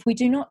think that if we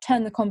do not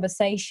turn the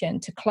conversation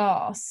to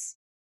class,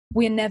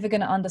 we're never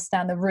going to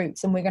understand the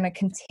roots, and we're going to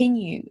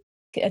continue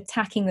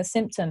attacking the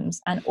symptoms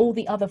and all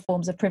the other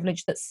forms of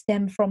privilege that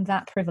stem from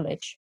that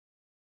privilege.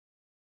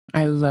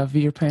 I love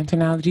your plant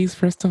analogies,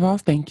 first of all.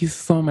 Thank you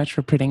so much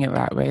for putting it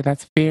that way.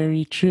 That's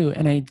very true.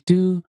 And I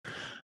do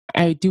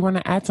want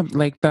to add something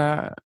like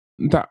the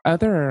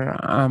other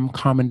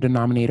common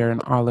denominator in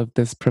all of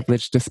this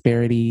privilege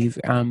disparities,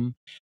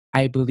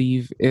 I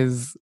believe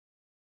is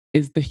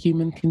the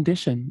human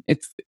condition.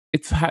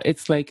 It's how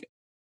it's like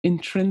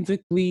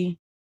intrinsically.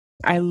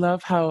 I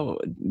love how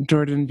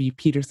Jordan B.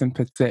 Peterson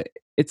puts it.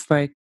 It's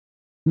like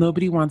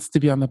nobody wants to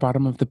be on the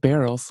bottom of the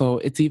barrel. So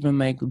it's even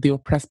like the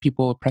oppressed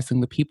people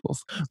oppressing the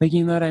peoples. Like,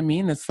 you know what I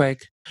mean? It's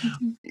like,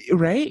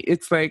 right?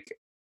 It's like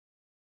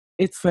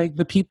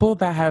the people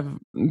that have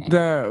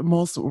the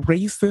most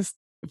racist,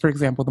 for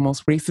example, the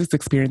most racist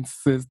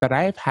experiences that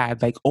I've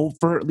had, like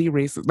overtly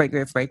racist, like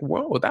it's like,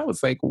 whoa, that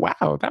was like,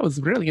 wow, that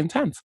was really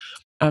intense,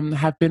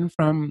 have been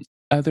from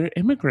other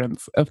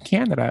immigrants of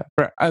Canada,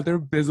 for other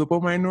visible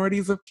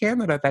minorities of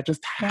Canada that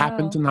just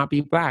happen to Wow. not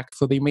be Black.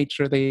 So they made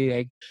sure they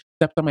like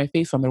stepped on my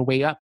face on their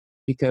way up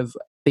because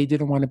they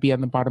didn't want to be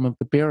on the bottom of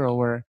the barrel,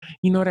 or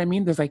you know what I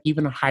mean? There's like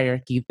even a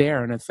hierarchy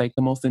there, and it's like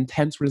the most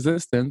intense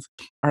resistance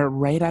are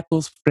right at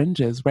those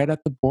fringes, right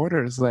at the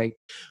borders, like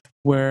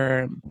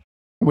where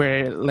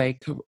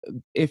like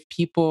if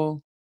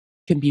people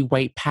can be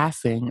white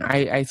passing.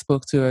 I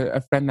spoke to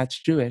a friend that's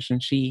Jewish,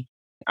 and she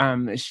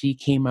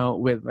came out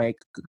with like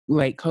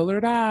light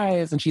colored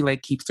eyes, and she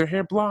like keeps her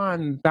hair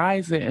blonde,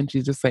 dyes it, and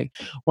she's just like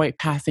white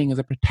passing is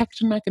a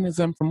protection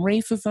mechanism from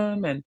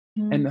racism,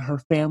 and her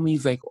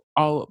family's like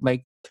all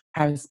like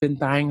has been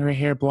dyeing her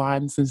hair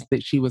blonde since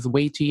that she was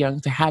way too young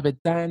to have it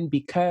done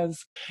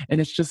because, and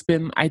it's just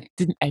been I've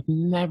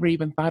never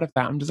even thought of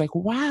that. I'm just like,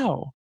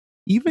 wow,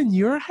 even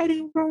you're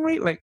hiding from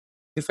right, like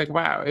it's like,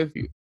 wow, if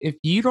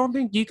you don't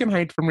think you can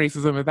hide from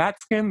racism with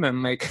that skin,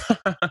 then like,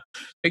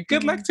 like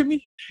good luck Mm. to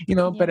me, you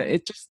know. But Yeah.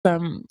 it just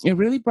it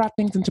really brought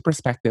things into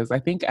perspectives. I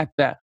think at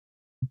the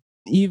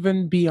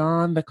even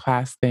beyond the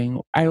class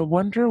thing, I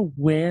wonder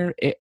where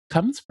it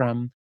comes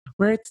from,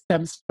 where it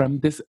stems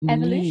from.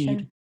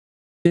 Evolution.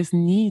 This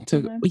need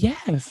You to know,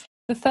 yes,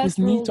 the this first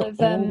need rule to of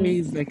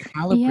always like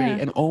calibrate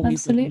yeah, and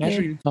always like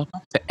measure absolutely. yourself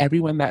up to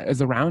everyone that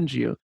is around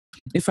you.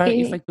 It's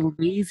It, like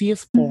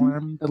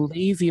mhm. the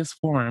laziest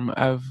form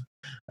of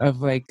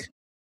like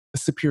a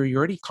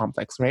superiority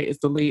complex, right? It's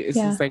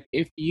Yeah. just like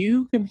if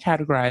you can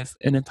categorize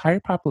an entire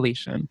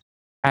population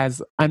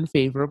as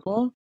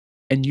unfavorable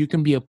and you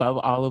can be above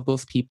all of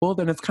those people,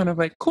 then it's kind of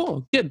like,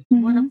 cool, good,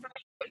 more Hmm.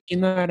 information. You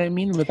know what I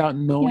mean? Without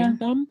Yeah. knowing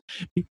them.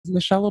 Because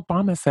Michelle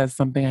Obama says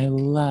something I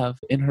love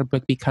in her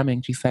book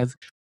Becoming. She says,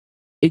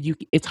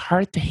 it's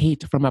hard to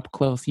hate from up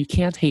close. You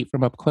can't hate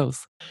from up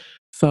close.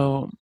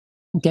 So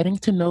getting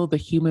to know the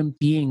human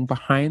being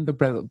behind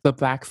the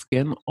black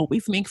skin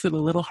always makes it a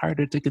little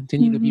harder to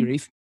continue to be Hmm.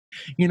 racist.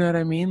 You know what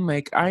I mean?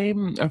 Like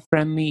I'm a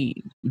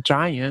friendly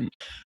giant,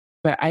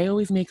 but I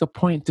always make a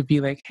point to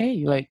be like,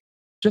 hey, like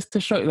just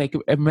to show like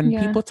and when Yeah.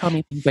 people tell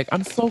me things like,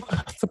 I'm so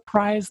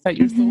surprised that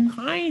you're so Hmm.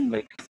 kind,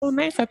 like you're so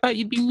nice. I thought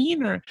you'd be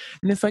meaner.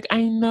 And it's like,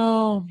 I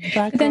know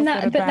black But then girls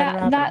get a that, but bad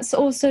that rap. that's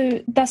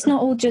also that's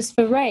not all just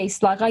for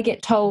race. Like I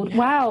get told, Yeah.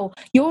 "Wow,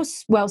 you're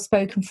well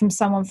spoken from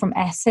someone from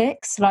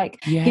Essex."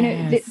 Like you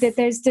know,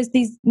 Yes. there's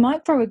these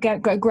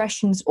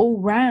microaggressions all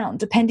round,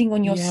 depending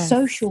on your Yes.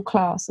 social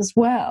class as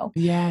well.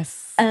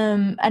 Yes.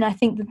 And I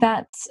think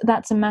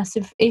that's a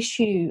massive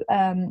issue.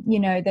 You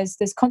know, there's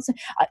constant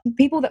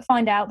people that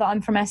find out that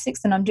I'm from Essex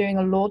and I'm doing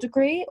a law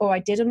degree or I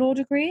did a law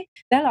degree.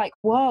 They're like,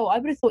 "Whoa, I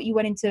would have thought you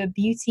went into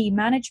beauty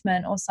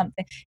management or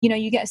something." You know,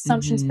 you get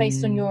assumptions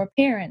based on Mhm. your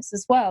appearance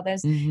as well.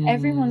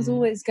 Everyone's Mhm.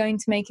 always going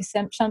to make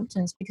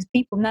assumptions because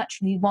people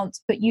naturally want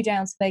to put you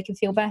down so they can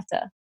feel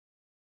better.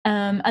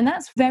 And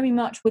that's very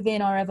much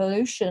within our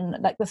evolution.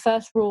 Like the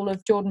first rule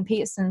of Jordan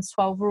Peterson's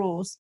 12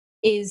 rules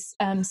is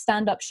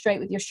stand up straight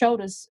with your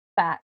shoulders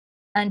back.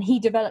 And he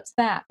develops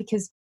that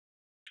because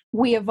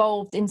we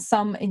evolved in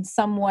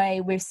some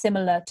way. We're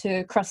similar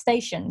to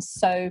crustaceans,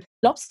 so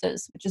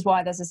lobsters, which is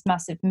why there's this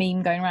massive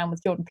meme going around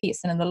with Jordan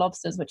Peterson and the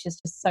lobsters, which is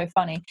just so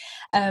funny.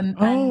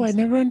 Oh, I And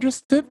never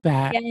understood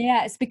that.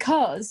 yeah, it's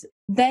because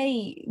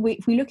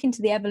if we look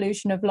into the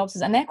evolution of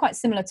lobsters, and they're quite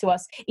similar to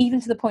us, even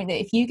to the point that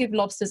if you give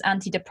lobsters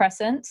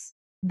antidepressants,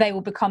 they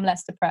will become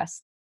less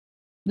depressed.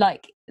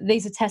 Like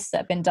these are tests that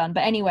have been done,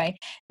 but anyway,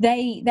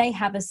 they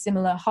have a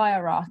similar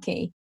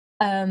hierarchy,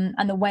 and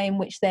the way in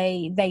which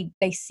they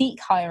seek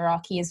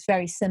hierarchy is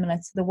very similar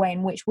to the way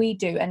in which we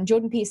do. And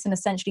Jordan Peterson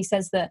essentially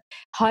says that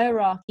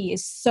hierarchy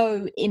is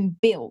so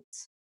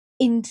inbuilt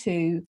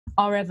into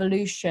our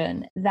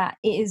evolution that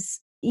it is,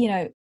 you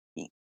know,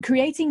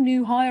 creating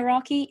new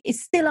hierarchy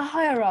is still a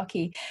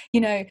hierarchy.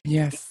 You know,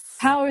 Yes.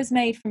 power is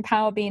made from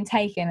power being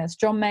taken, as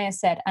John Mayer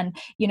said. And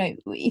you know,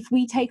 if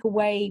we take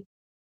away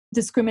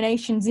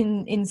discriminations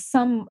in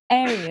some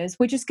areas,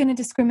 we're just going to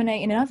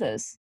discriminate in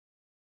others.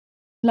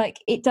 Like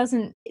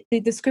the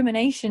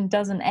discrimination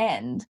doesn't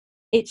end.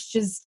 It's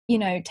just, you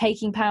know,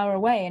 taking power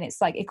away. And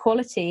it's like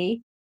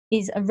equality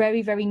is a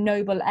very, very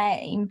noble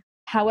aim.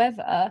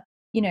 However,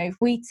 you know, if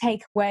we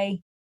take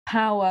away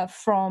power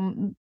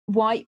from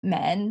white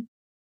men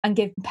and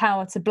give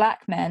power to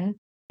black men,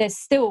 there's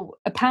still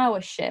a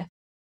power shift.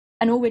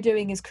 And all we're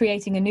doing is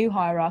creating a new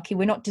hierarchy.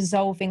 We're not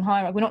dissolving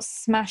hierarchy. We're not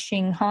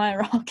smashing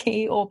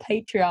hierarchy or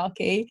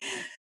patriarchy.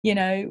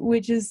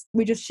 We're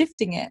just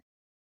shifting it.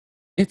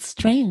 It's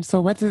strange. So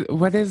what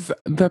is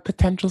the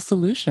potential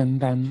solution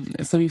then?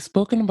 So we've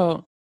spoken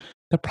about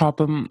the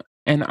problem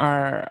and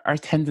our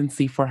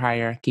tendency for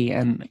hierarchy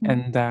and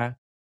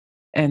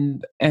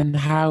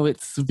how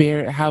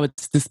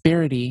its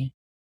disparity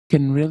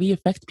can really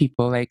affect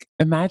people. Like,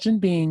 imagine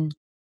being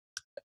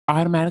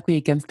automatically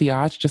against the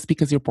odds just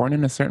because you're born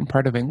in a certain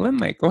part of England.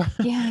 Like, what?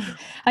 Yeah,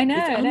 I know.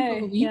 It's I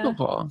know. Yeah,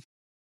 unbelievable.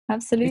 It's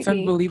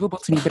absolutely. unbelievable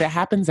to me, but it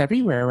happens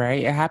everywhere,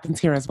 right? It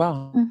happens here as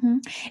well.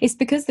 It's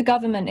because the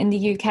government in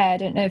the UK, I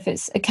don't know if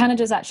it's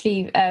Canada's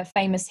actually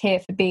famous here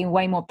for being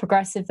way more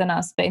progressive than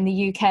us, but in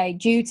the UK,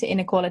 due to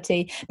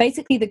inequality,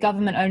 basically the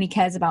government only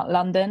cares about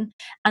London,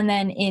 and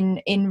then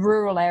in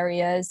rural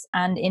areas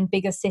and in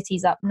bigger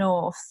cities up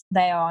north,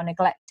 they are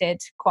neglected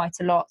quite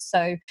a lot.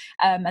 So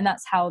and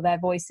that's how their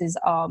voices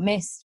are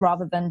missed,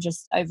 rather than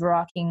just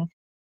overarching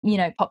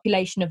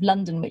population of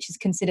London, which is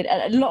considered,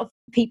 a lot of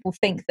people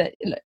think that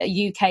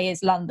UK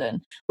is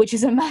London, which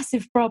is a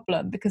massive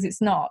problem because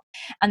it's not.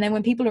 And then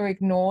when people are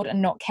ignored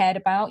and not cared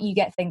about, you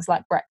get things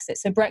like Brexit.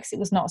 So Brexit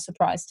was not a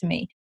surprise to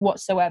me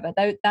whatsoever,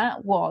 though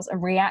that was a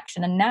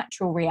reaction, a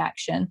natural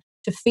reaction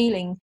to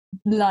feeling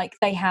like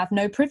they have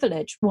no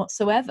privilege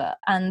whatsoever,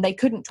 and they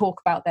couldn't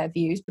talk about their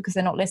views because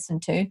they're not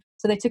listened to,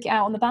 so they took it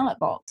out on the ballot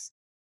box.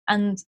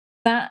 And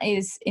that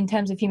is, in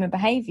terms of human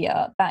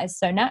behavior, that is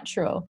so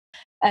natural.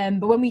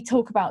 But when we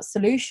talk about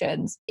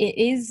solutions, it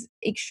is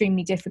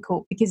extremely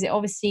difficult because it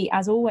obviously,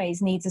 as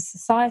always, needs a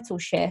societal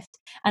shift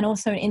and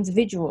also an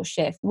individual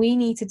shift. We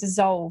need to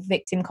dissolve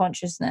victim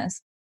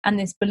consciousness and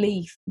this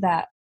belief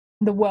that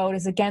the world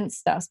is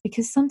against us,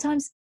 because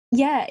sometimes,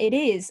 yeah, it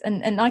is.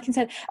 And I can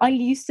say, I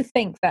used to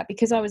think that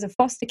because I was a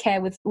foster care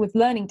with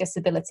learning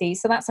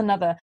disabilities, so that's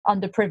another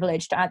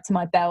underprivileged to add to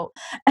my belt,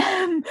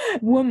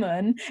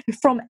 woman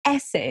from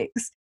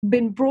Essex,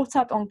 been brought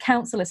up on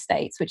council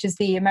estates, which is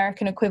the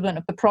American equivalent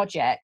of the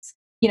project,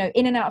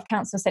 in and out of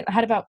council estate. I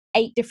had about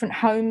 8 different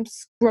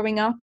homes growing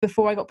up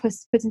before I got put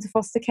into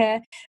foster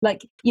care.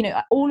 Like,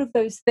 all of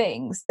those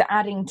things that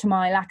adding to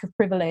my lack of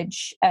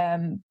privilege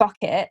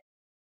bucket.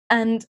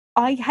 And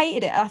I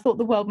hated it. I thought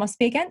the world must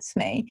be against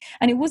me.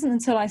 And it wasn't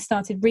until I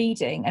started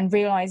reading and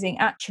realizing,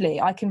 actually,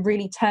 I can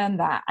really turn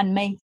that and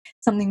make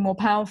something more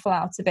powerful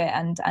out of it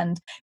and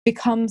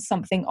become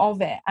something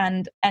of it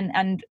and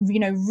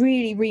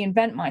really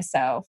reinvent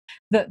myself,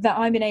 that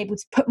I've been able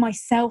to put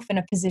myself in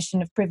a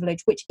position of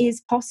privilege, which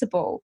is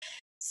possible.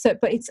 So,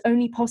 but it's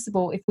only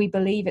possible if we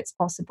believe it's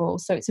possible.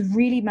 So it's a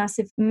really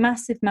massive,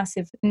 massive,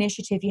 massive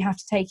initiative you have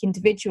to take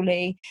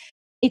individually.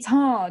 It's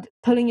hard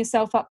pulling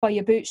yourself up by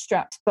your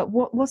bootstraps, but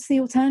what's the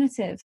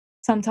alternative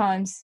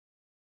sometimes?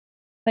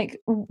 Like,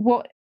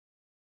 what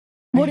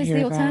is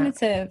the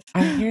alternative?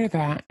 I hear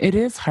that. It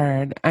is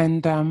hard.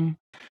 And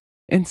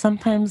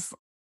sometimes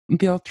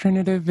the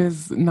alternative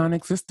is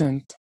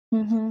non-existent.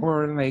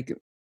 Or like,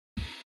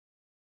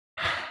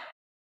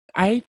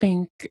 I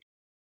think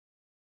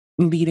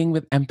leading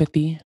with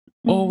empathy,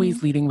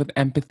 always leading with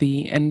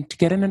empathy, and to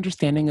get an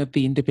understanding of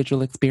the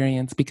individual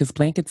experience, because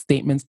blanket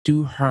statements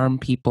do harm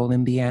people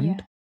in the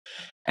end. Yeah.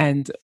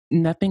 And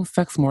nothing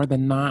sucks more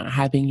than not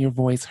having your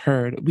voice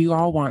heard. We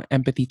all want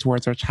empathy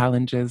towards our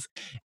challenges.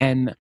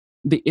 And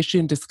the issue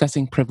in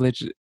discussing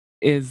privilege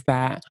is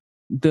that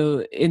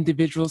the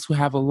individuals who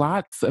have a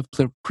lot of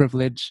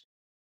privilege,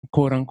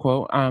 quote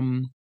unquote,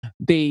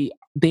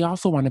 they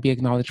also want to be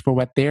acknowledged for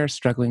what they're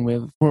struggling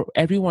with. For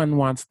everyone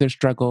wants their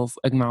struggles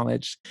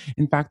acknowledged.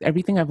 In fact,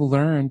 everything I've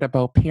learned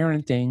about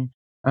parenting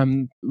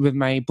with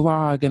my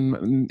blog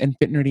and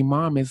Fit Nerdy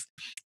Mom is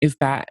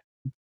that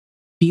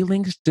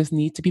feelings just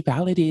need to be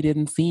validated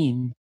and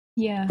seen.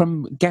 Yeah.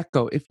 From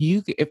get-go.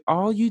 If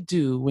all you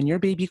do when your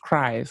baby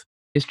cries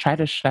is try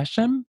to shush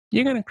him,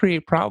 you're gonna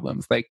create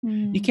problems. Like,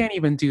 you can't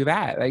even do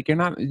that. Like,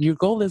 your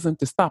goal isn't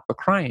to stop the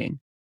crying.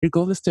 Your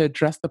goal is to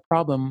address the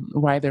problem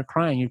why they're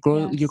crying. Your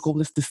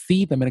goal is to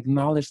see them and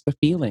acknowledge the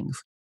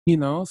feelings,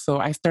 So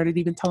I started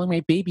even telling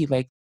my baby,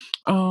 like,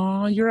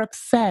 oh, you're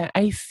upset.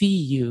 I see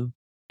you.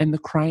 And the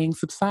crying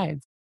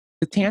subsides.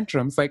 The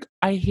tantrums, like,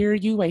 I hear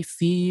you. I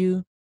see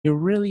you. You're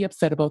really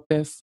upset about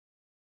this.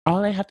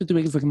 All I have to do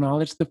is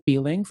acknowledge the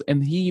feelings.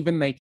 And he even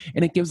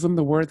and it gives them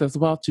the words as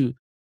well to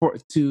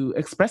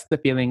express the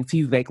feelings.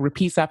 He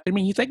repeats after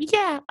me. He's like,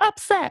 yeah,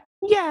 upset.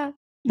 Yeah.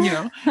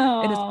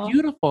 And it's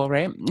beautiful,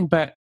 right?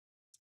 But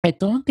I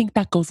don't think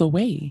that goes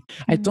away.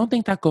 I don't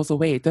think that goes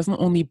away. It doesn't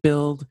only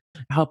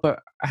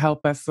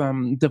help us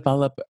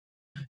develop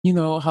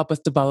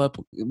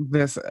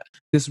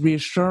this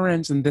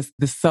reassurance and this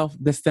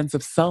sense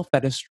of self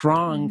that is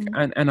strong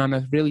and on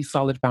a really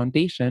solid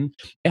foundation.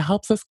 It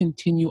helps us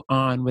continue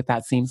on with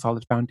that same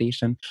solid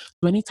foundation.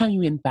 So anytime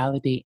you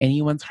invalidate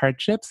anyone's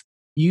hardships,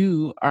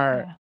 you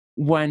are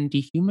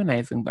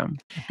dehumanizing them,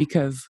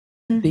 because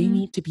they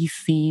need to be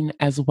seen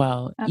as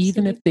well. Absolutely.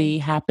 Even if they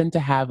happen to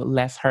have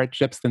less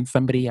hardships than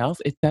somebody else,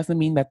 it doesn't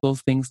mean that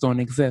those things don't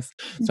exist.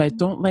 So I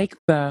don't like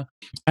the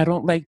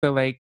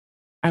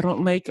I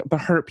don't like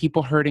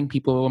people hurting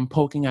people and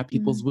poking at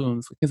people's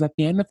wounds, because at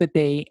the end of the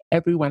day,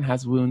 everyone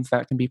has wounds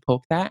that can be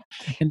poked at,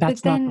 and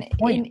that's not the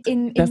point.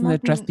 It doesn't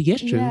address the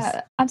issues.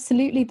 Yeah,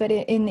 absolutely. But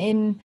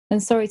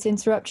and sorry to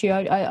interrupt you.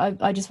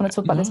 I just want to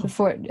talk about this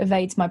before it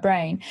evades my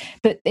brain.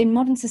 But in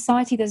modern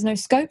society, there's no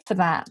scope for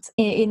that.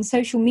 In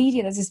social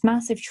media, there's this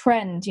massive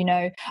trend.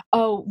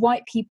 Oh,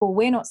 white people,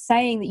 we're not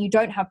saying that you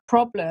don't have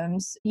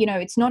problems.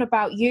 It's not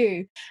about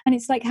you. And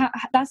it's like,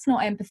 that's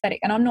not empathetic.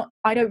 And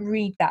I don't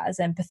read that as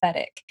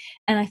empathetic.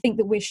 And I think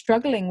that we're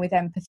struggling with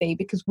empathy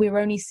because we're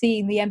only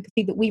seeing the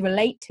empathy that we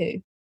relate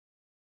to.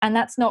 And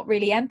that's not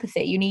really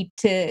empathy. You need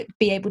to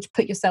be able to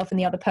put yourself in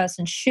the other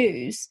person's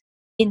shoes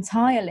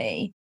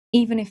entirely,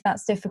 even if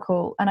that's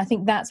difficult. And I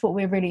think that's what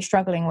we're really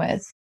struggling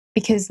with,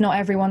 because not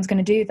everyone's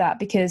going to do that,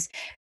 because,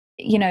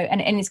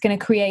 and it's going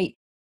to create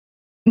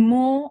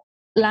more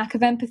lack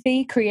of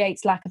empathy,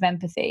 creates lack of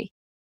empathy.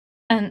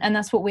 And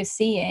that's what we're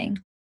seeing.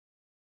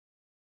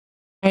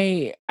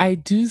 I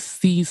do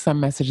see some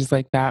messages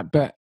like that,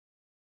 but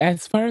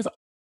as far as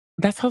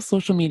that's how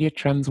social media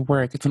trends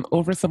work. It's an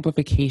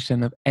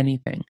oversimplification of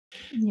anything.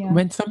 Yeah.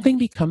 When something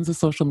becomes a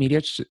social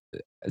media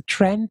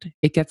trend,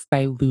 it gets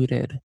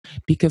diluted,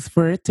 because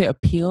for it to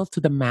appeal to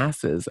the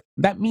masses,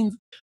 that means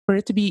for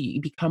it to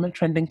become a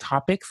trending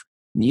topic.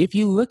 If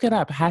you look it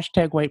up,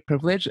 hashtag white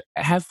privilege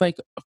has like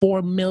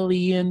 4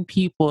 million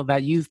people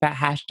that use that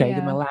hashtag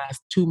in the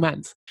last 2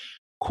 months.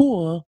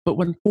 Cool, but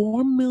when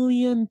 4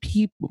 million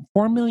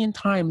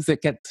times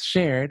it gets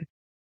shared,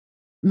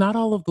 not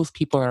all of those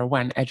people are,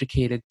 one,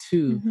 educated,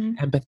 two,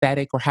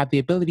 empathetic or have the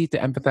ability to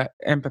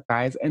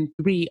empathize, and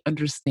three,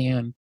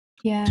 understand.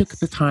 Yes. Took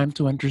the time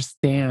to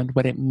understand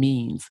what it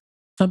means.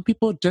 Some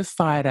people just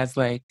saw it as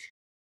like,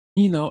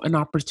 an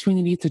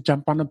opportunity to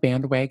jump on a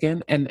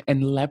bandwagon and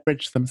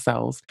leverage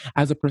themselves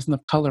as a person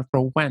of color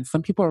for once.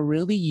 Some people are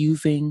really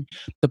using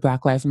the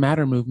Black Lives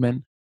Matter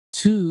movement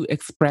to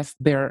express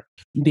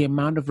the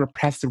amount of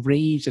repressed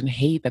rage and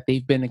hate that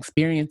they've been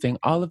experiencing.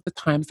 All of the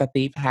times that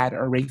they've had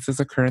a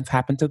racist occurrence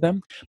happen to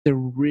them, they're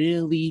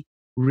really,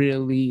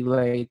 really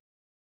like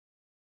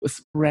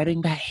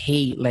spreading that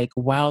hate like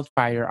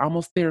wildfire,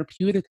 almost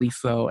therapeutically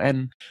so.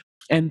 And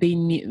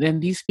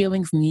these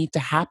feelings need to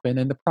happen.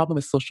 And the problem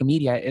with social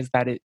media is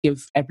that it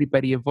gives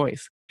everybody a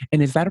voice.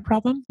 And is that a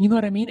problem? You know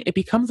what I mean? It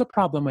becomes a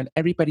problem when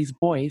everybody's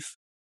voice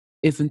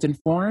isn't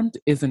informed,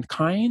 isn't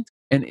kind,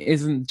 and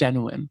isn't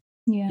genuine.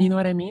 Yeah. You know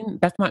what I mean?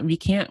 We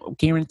can't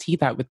guarantee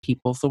that with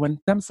people. So when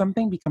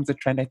something becomes a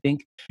trend, I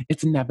think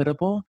it's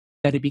inevitable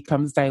that it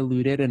becomes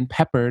diluted and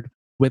peppered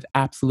with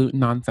absolute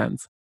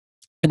nonsense.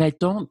 And I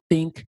don't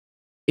think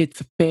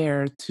it's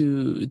fair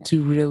to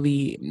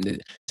really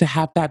to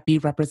have that be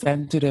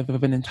representative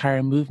of an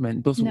entire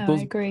movement. I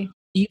agree.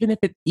 Even if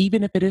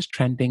it is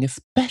trending,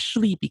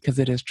 especially because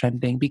it is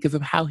trending, because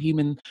of how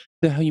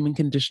the human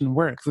condition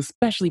works,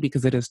 especially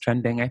because it is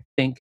trending, I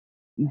think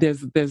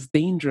there's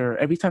danger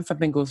every time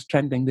something goes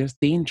trending. There's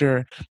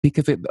danger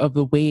because of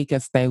the way it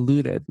gets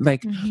diluted.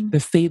 Like to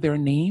say their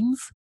names.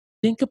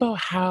 Think about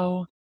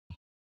how,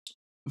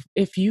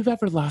 if you've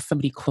ever lost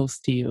somebody close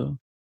to you,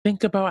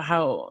 think about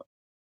how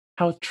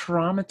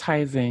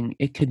traumatizing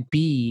it could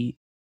be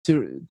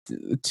to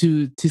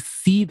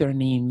see their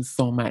names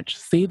so much.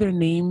 Say their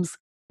names,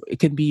 it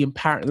can be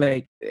empowered.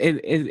 Like it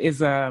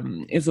is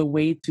a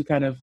way to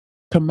kind of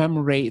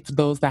commemorate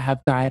those that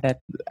have died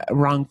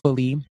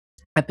wrongfully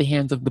at the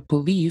hands of the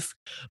police.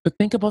 But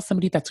think about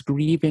somebody that's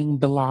grieving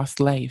the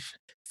lost life.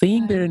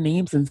 Saying their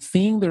names and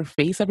seeing their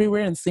face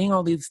everywhere and seeing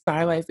all these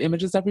stylized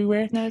images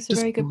everywhere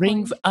just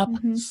brings up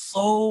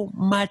so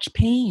much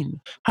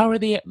pain. How are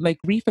they, like,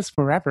 grief is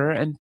forever,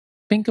 and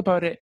think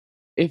about it.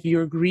 If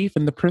your grief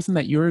and the person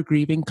that you're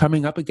grieving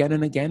coming up again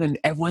and again, and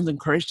everyone's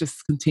encouraged to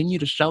continue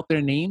to shout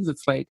their names,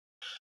 it's like,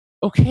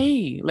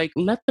 okay, like,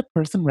 let the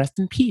person rest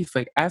in peace.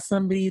 Like, as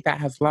somebody that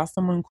has lost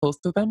someone close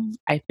to them,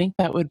 I think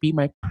that would be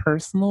my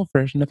personal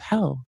version of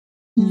hell.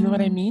 You know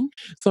what I mean?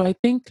 So I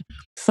think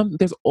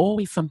there's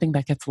always something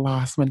that gets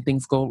lost when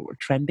things go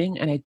trending,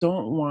 and I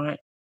don't want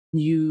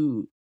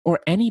you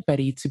or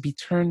anybody to be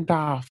turned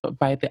off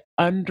by the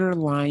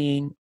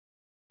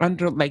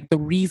the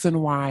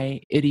reason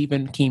why it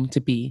even came to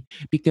be,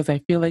 because I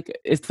feel like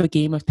it's the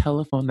game of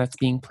telephone that's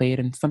being played,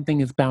 and something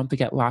is bound to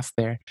get lost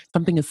there.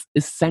 Something is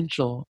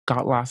essential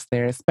got lost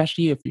there,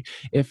 especially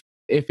if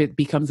it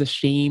becomes a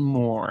shame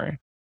more.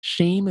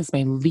 Shame is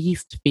my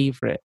least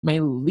favorite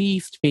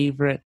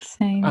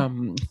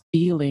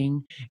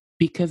feeling,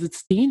 because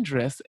it's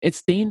dangerous.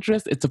 It's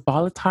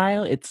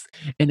volatile.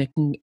 And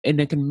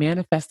it can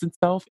manifest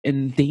itself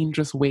in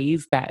dangerous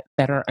ways that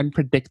are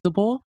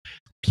unpredictable.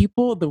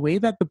 People, the way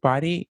that the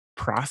body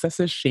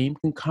processes shame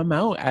can come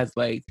out as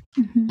like,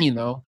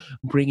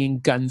 bringing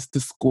guns to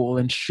school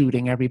and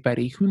shooting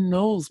everybody. Who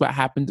knows what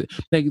happened?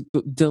 Like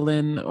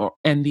Dylan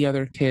and the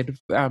other kid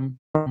from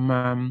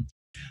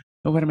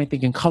what am I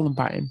thinking?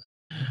 Columbine.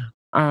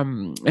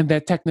 In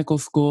that technical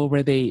school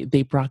where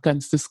they brought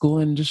guns to school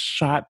and just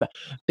shot.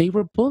 They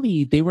were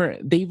bullied. They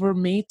were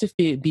made to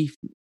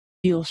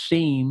feel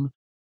shame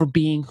for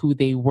being who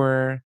they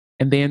were,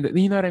 and then,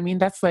 you know what I mean?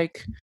 That's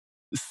like,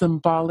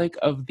 symbolic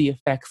of the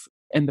effects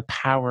and the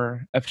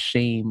power of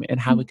shame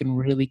and how it can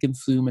really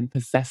consume and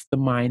possess the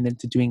mind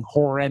into doing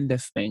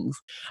horrendous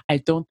things. I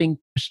don't think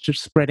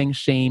spreading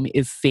shame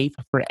is safe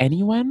for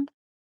anyone,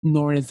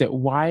 nor is it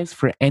wise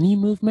for any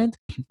movement.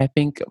 I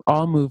think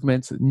all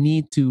movements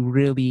need to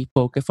really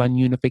focus on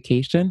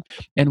unification.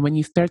 And when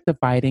you start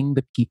dividing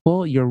the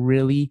people, you're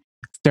really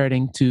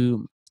starting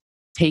to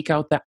take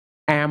out the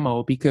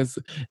ammo, because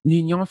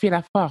l'union fait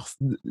la force.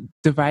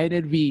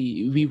 Divided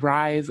we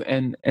rise,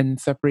 and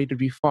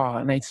separated we fall.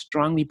 And I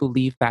strongly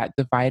believe that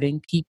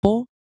dividing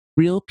people,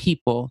 real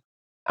people,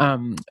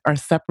 are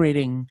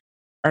separating,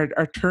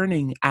 are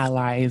turning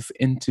allies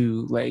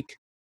into like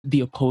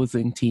the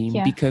opposing team,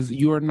 Yeah. because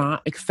you're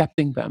not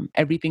accepting them.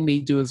 Everything they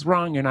do is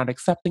wrong. You're not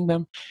accepting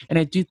them. And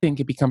I do think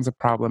it becomes a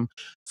problem.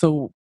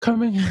 So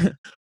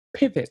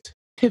pivot,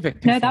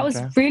 No, that was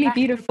Cassandra. really Back to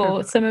beautiful.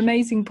 privilege. Some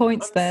amazing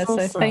points I'm there. so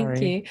So thank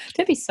sorry. you.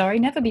 Don't be sorry.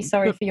 Never be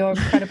sorry for your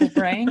incredible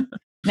brain.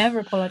 Never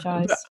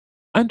apologize. But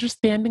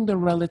understanding the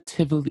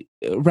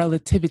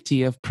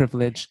relativity of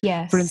privilege.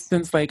 Yes. For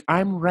instance, like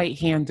I'm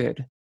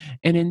right-handed,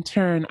 and in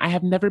turn, I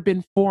have never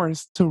been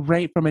forced to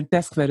write from a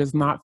desk that is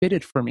not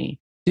fitted for me.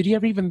 Did you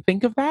ever even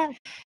think of that?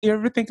 Do you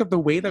ever think of the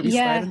way that we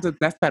slide into a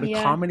desk that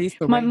accommodates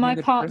the my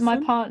right-handed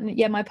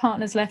person? my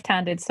partner's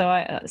left-handed, so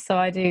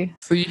I do.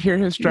 So you hear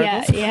his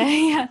struggles?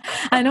 Yeah.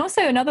 And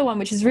also another one,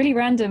 which is really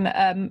random.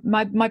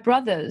 My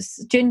brothers,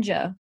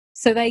 Ginger,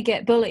 so they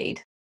get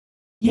bullied.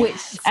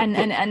 Yes, Which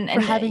and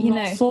for having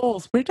no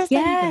souls. Where does that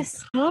even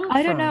come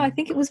I don't know. I from?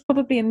 think it was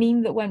probably a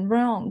meme that went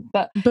wrong,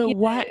 but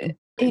why?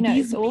 These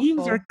it's memes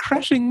awful. are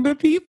crushing the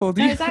people.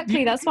 No,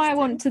 exactly. That's why I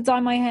want to dye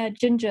my hair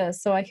ginger,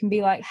 so I can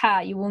be like,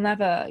 you will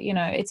never,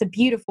 it's a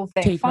beautiful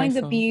thing. Take Find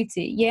the myself.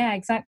 beauty. Yeah,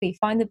 exactly.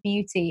 Find the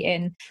beauty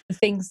in the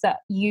things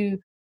that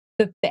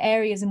the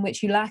areas in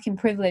which you lack in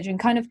privilege. And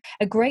kind of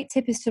a great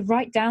tip is to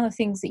write down the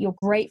things that you're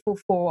grateful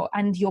for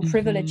and your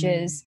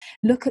privileges,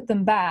 look at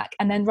them back,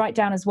 and then write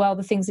down as well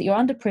the things that you're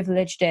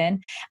underprivileged in.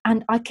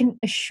 And I can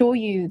assure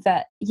you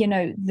that,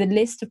 the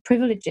list of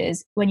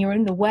privileges when you're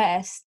in the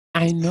West,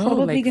 I know,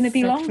 probably like going to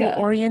be sexual longer.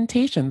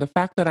 orientation, the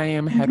fact that I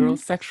am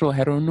heterosexual,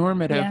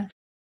 heteronormative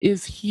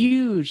is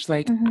huge.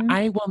 Like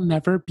I will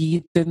never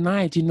be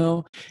denied.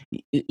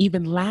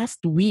 Even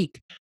last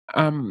week,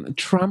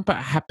 Trump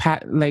had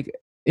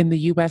in the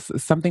US,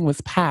 something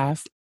was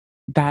passed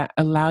that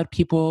allowed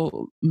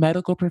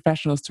medical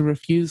professionals to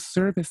refuse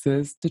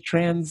services to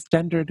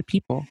transgendered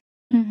people.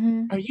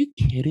 Are you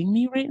kidding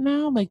me right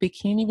now? Like they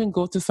can't even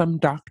go to some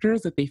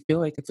doctors that they feel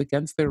like it's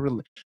against their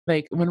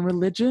like when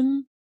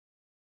religion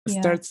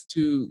starts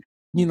to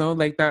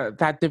like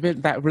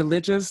that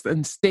religious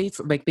and states,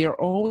 like they are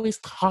always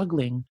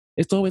toggling.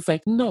 It's always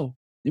like, no,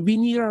 we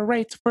need our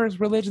rights first,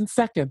 religion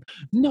second.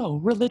 No,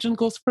 religion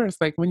goes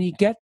first. Like when you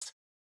get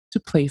to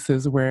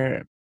places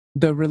where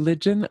the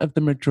religion of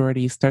the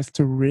majority starts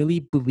to really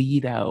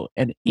bleed out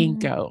and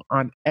ink out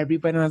on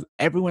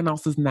everyone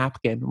else's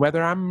napkin,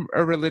 whether I'm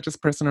a religious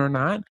person or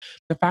not,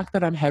 the fact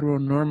that I'm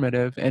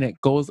heteronormative and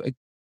it goes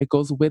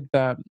with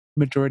the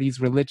majority's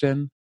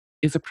religion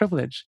is a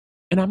privilege.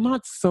 And I'm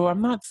not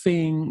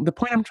saying, the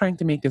point I'm trying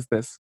to make is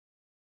this.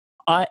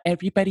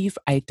 Everybody's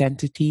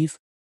identities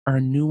are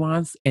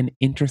nuanced and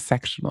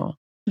intersectional.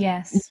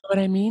 Yes. You know what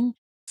I mean?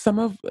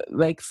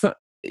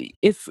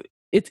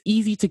 It's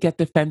easy to get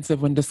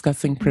defensive when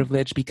discussing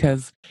privilege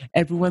because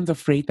everyone's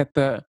afraid that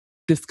the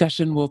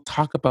discussion will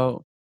talk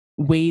about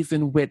ways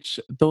in which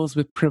those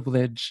with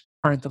privilege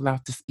aren't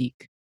allowed to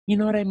speak. You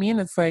know what I mean?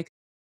 It's like,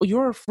 well,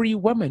 you're a free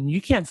woman.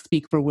 You can't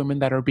speak for women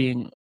that are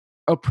being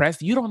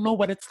oppressed. You don't know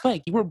what it's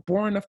like. You were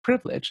born of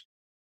privilege.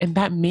 And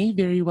that may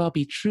very well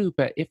be true.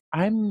 But if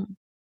I'm,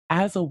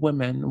 as a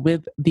woman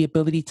with the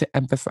ability to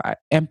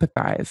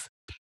empathize,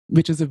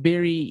 which is a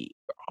very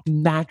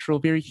natural,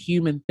 very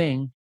human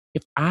thing,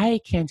 if I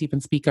can't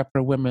even speak up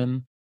for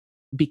women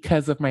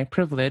because of my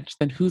privilege,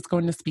 then who's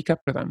going to speak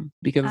up for them?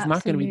 Because it's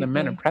not going to be the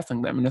men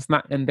oppressing them,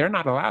 and they're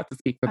not allowed to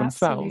speak for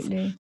themselves.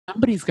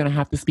 Somebody's going to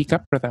have to speak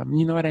up for them.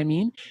 You know what I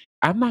mean?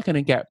 I'm not going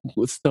to get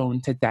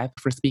stoned to death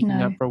for speaking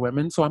up for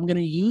women. So I'm going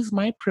to use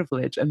my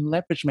privilege and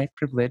leverage my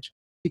privilege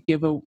to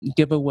give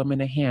a woman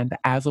a hand.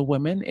 As a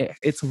woman,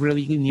 it's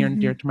really near and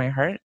dear to my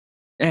heart.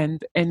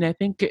 And I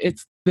think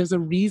there's a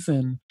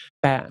reason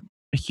that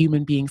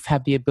human beings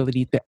have the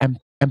ability to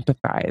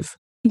empathize.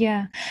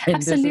 Yeah, and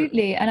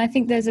absolutely. And I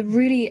think there's a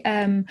really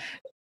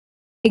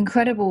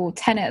incredible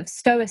tenet of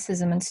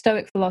stoicism and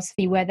stoic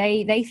philosophy where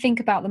they think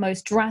about the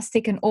most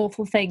drastic and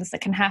awful things that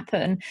can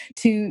happen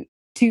to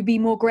be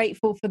more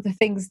grateful for the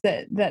things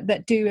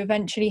that do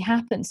eventually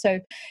happen. So,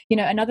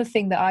 another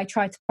thing that I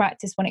try to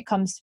practice when it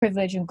comes to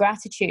privilege and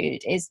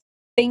gratitude is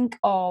think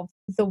of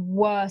the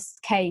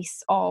worst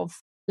case of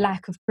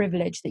lack of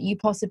privilege that you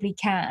possibly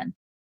can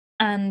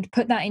and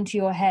put that into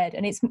your head.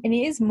 And it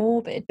is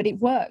morbid, but it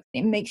works.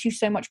 It makes you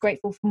so much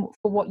grateful for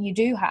what you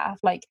do have.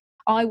 Like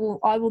I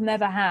will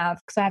never have,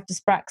 because I have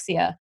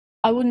dyspraxia,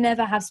 I will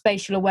never have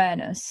spatial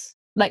awareness.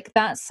 Like,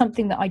 that's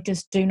something that I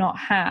just do not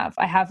have.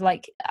 I have,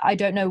 like, I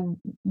don't know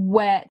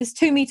where this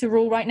 2-meter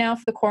rule right now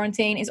for the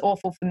quarantine is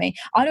awful for me.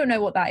 I don't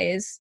know what that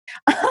is.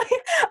 I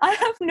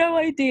have no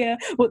idea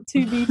what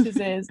 2 meters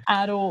is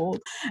at all.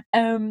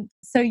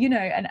 So, you know,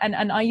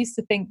 and I used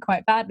to think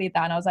quite badly of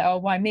that, and I was like, oh,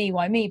 why me?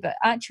 Why me? But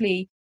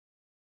actually,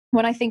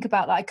 when I think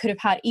about that, I could have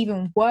had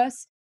even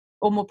worse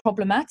or more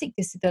problematic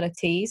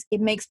disabilities.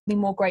 It makes me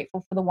more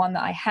grateful for the one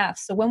that I have.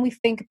 So when we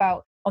think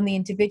about on the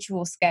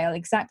individual scale,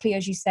 exactly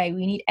as you say,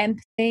 we need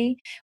empathy,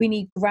 we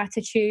need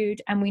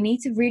gratitude, and we need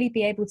to really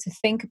be able to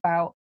think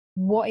about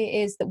what it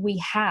is that we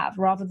have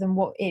rather than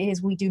what it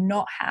is we do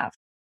not have.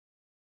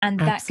 And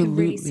that can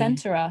really Absolutely.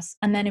 center us.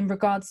 And then in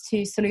regards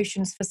to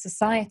solutions for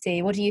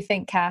society, what do you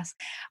think, Cass?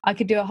 I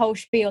could do a whole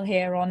spiel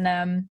here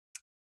on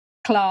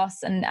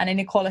class and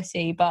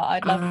inequality, but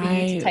I'd love for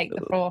you to I take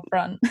the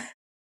forefront.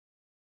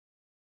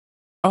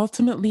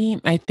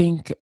 ultimately, I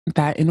think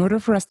that in order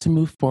for us to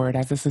move forward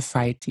as a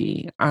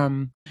society,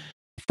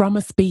 from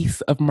a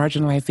space of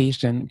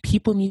marginalization,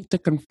 people need to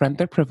confront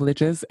their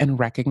privileges and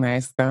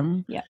recognize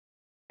them, Yeah.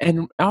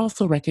 and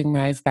also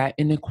recognize that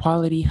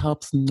inequality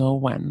helps no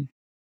one.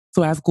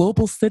 So, as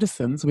global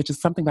citizens, which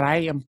is something that I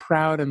am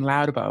proud and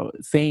loud about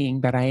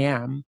saying that I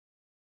am,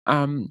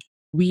 um,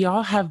 we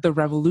all have the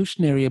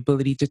revolutionary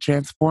ability to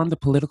transform the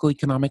political,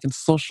 economic, and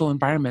social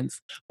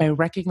environments by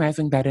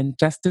recognizing that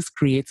injustice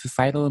creates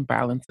societal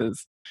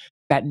imbalances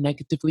that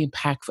negatively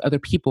impacts other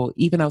people,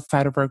 even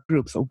outside of our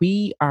groups.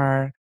 We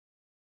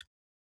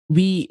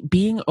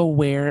being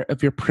aware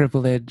of your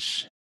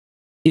privilege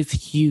is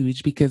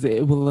huge because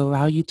it will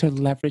allow you to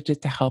leverage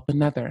it to help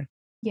another.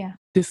 Yeah.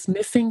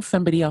 Dismissing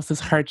somebody else's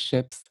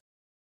hardships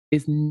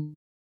is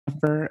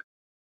never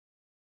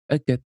a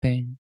good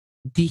thing.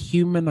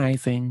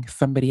 Dehumanizing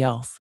somebody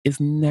else is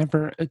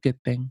never a good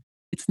thing.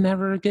 It's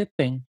never a good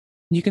thing.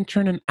 You can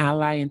turn an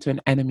ally into an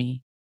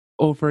enemy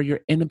over your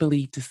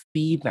inability to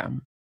see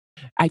them.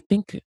 I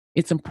think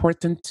it's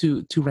important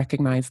to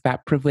recognize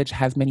that privilege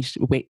has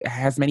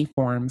has many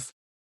forms.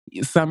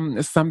 Some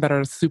that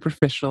are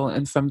superficial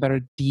and some that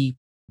are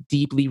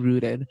deeply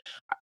rooted.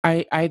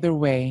 Either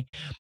way,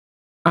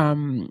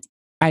 um,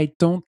 I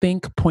don't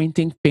think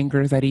pointing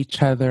fingers at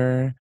each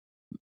other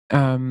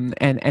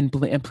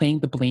and playing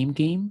the blame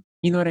game.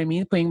 You know what I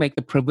mean? Playing like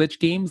the privilege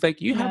games,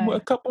 like you have No, a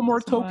couple more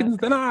doesn't tokens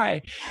work. than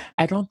I.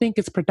 I don't think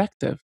it's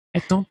productive.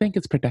 I don't think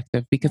it's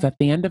productive because No. at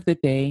the end of the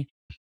day,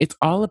 it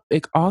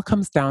all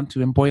comes down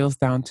to and boils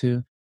down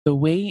to the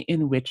way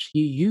in which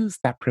you use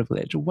that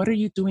privilege. What are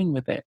you doing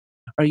with it?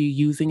 Are you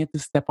using it to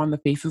step on the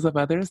faces of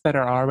others that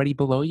are already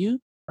below you?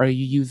 Or are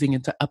you using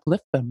it to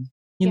uplift them?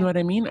 You know Yeah. what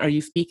I mean? Are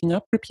you speaking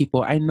up for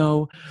people? I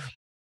know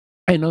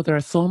there are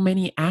so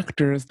many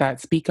actors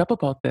that speak up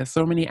about this.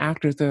 So many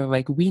actors that are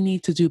like, we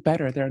need to do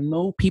better. There are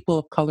no people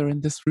of color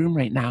in this room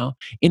right now.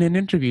 In an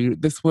interview,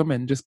 this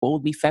woman just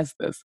boldly says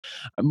this.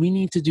 We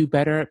need to do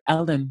better.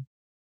 Ellen,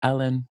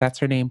 that's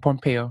her name,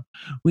 Pompeo.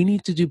 We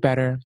need to do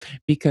better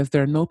because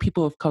there are no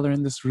people of color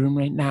in this room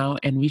right now.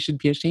 And we should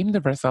be ashamed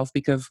of ourselves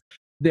because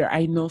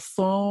I know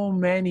so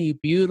many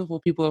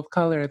beautiful people of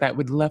color that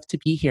would love to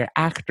be here,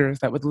 actors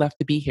that would love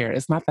to be here.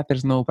 It's not that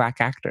there's no Black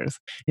actors,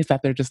 it's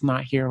that they're just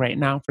not here right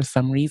now for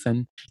some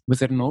reason.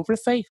 Was it an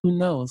oversight? Who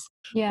knows?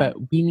 Yeah. But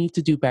we need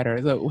to do better.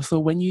 So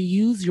when you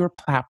use your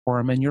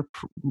platform and your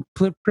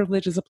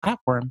privilege as a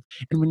platform,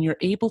 and when you're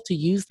able to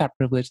use that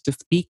privilege to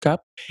speak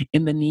up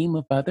in the name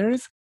of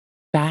others,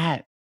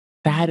 that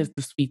that is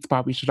the sweet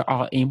spot we should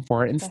all aim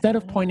for. Instead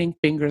of Definitely. pointing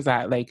fingers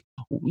at like,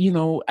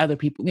 other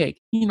people, like,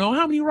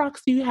 how many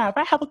rocks do you have?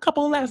 I have a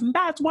couple less, and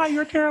that's why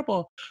you're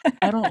terrible.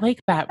 I don't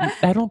like that.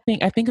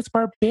 I think it's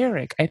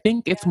barbaric. I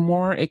think it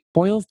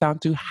boils down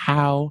to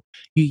how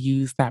you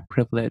use that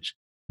privilege.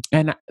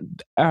 And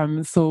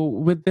so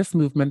with this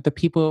movement,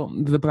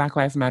 the Black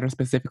Lives Matter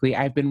specifically,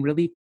 I've been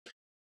really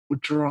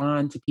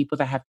drawn to people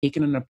that have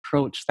taken an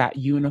approach that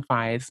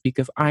unifies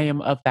because I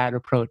am of that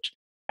approach.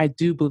 I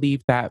do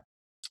believe that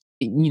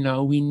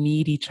we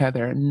need each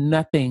other.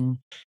 Nobody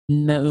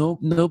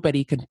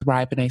can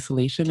thrive in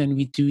isolation, and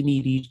we do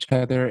need each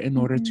other in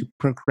order Mhm. to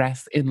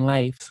progress in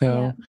life. Yeah.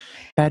 So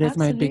that is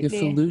my biggest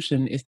Absolutely.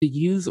 solution is to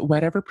use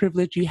whatever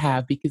privilege you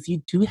have, because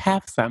you do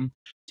have some,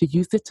 to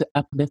use it to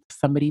uplift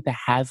somebody that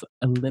has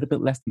a little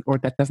bit less or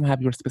that doesn't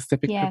have your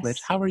specific privilege.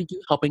 Yes. How are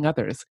you helping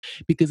others?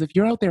 Because if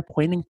you're out there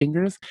pointing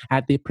fingers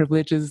at the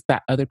privileges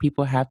that other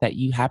people have that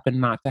you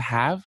happen not to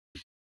have,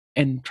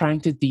 and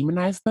trying to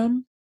demonize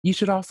them, you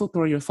should also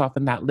throw yourself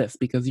in that list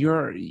because you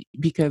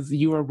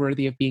are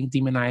worthy of being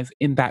demonized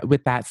in that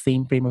with that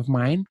same frame of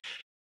mind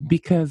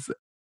because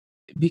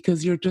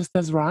you're just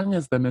as wrong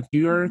as them. If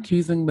you're Mhm.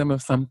 accusing them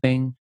of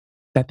something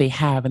that they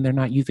have and they're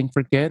not using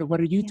for good, what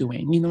are you Yeah.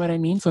 doing? You know what I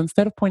mean? So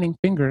instead of pointing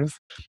fingers,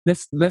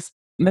 let's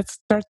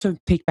start to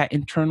take that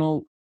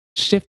internal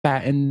shift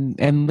that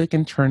and look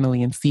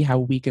internally and see how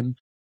we can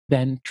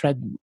then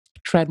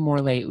tread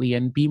more lightly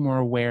and be more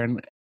aware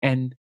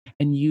and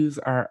and use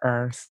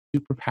our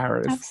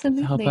superpowers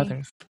to help Absolutely.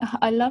 others.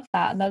 I love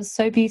that. That was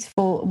so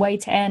beautiful way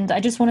to end. I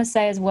just want to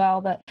say as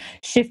well that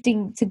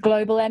shifting to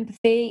global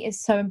empathy is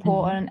so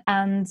important.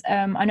 And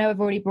I know I've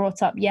already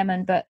brought up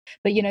Yemen, but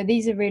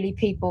these are really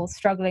people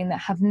struggling that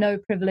have no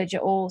privilege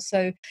at all.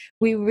 So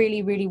we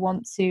really, really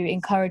want to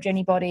encourage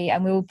anybody,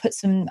 and we will put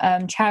some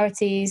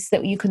charities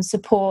that you can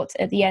support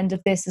at the end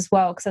of this as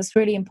well, because that's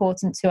really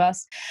important to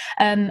us.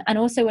 And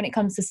also when it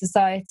comes to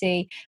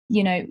society,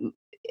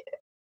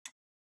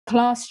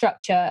 class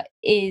structure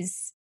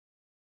is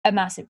a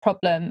massive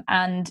problem,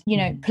 and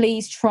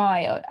please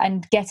try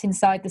and get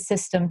inside the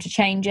system to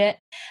change it.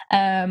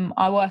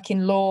 I work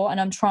in law,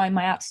 and I'm trying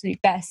my absolute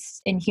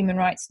best in human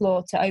rights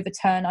law to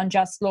overturn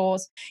unjust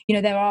laws.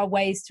 There are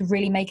ways to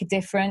really make a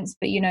difference,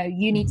 but you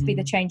need to be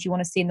the change you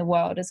want to see in the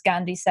world. As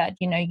Gandhi said,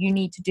 you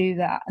need to do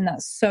that, and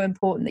that's so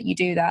important that you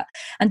do that.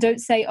 And don't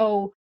say,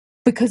 oh,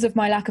 because of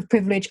my lack of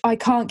privilege, I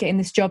can't get in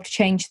this job to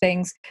change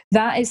things.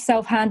 That is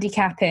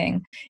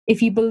self-handicapping.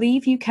 If you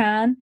believe you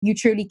can, you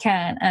truly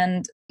can.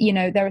 And,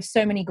 there are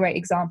so many great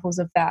examples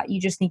of that. You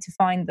just need to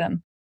find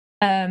them.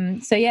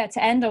 To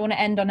end, I want to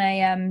end on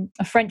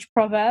a French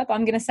proverb.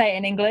 I'm going to say it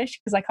in English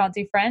because I can't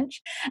do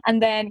French.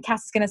 And then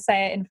Cass is going to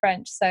say it in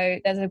French. So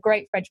there's a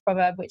great French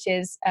proverb, which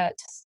is,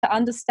 to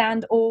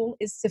understand all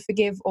is to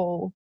forgive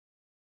all,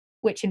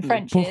 which in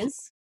French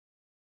is...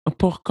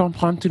 Pour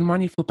comprendre tout le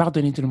monde, il faut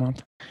pardonner tout le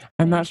monde.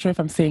 I'm not sure if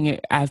I'm saying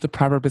it as the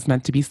proverb is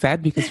meant to be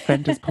said, because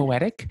French is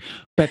poetic,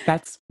 but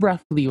that's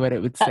roughly what it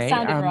would say. That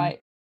sounded right.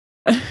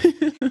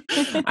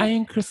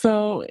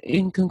 So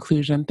in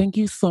conclusion, thank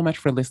you so much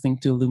for listening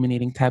to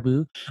Illuminating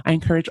Taboo. I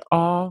encourage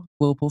all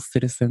global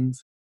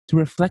citizens to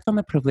reflect on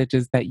the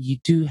privileges that you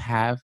do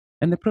have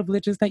and the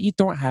privileges that you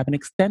don't have, and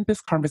extend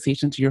this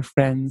conversation to your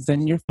friends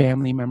and your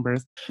family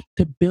members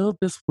to build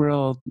this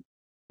world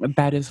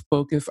that is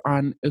focused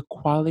on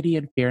equality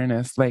and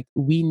fairness. Like,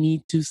 we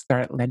need to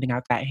start lending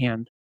out that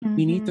hand.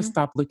 We need to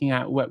stop looking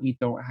at what we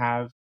don't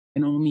have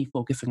and only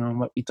focusing on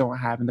what we don't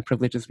have and the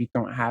privileges we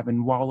don't have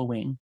and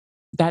wallowing.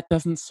 That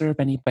doesn't serve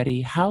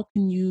anybody. How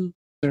can you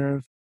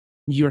serve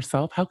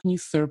yourself? How can you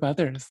serve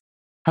others?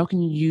 How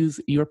can you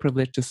use your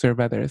privilege to serve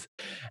others?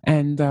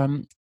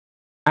 And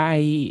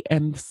I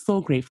am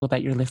so grateful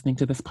that you're listening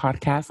to this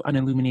podcast on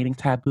Illuminating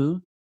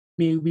Taboo.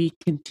 May we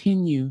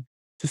continue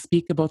to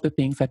speak about the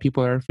things that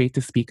people are afraid to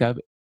speak of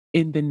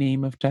in the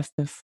name of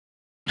justice.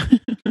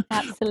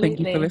 Absolutely. Thank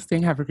you for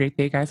listening. Have a great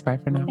day, guys. Bye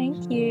for now.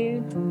 Thank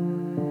you.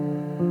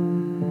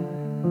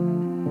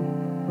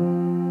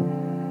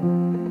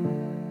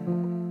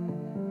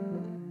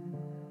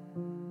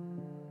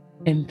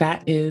 And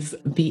that is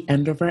the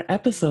end of our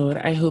episode.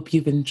 I hope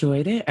you've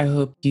enjoyed it. I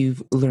hope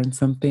you've learned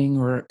something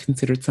or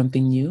considered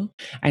something new.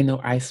 I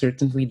know I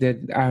certainly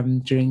did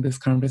during this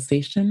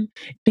conversation.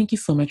 Thank you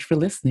so much for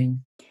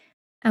listening.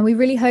 And we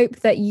really hope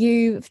that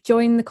you've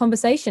joined the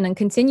conversation and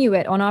continue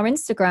it on our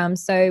Instagram.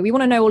 So we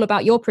want to know all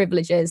about your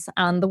privileges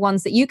and the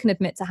ones that you can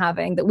admit to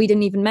having that we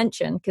didn't even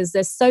mention, because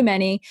there's so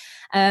many.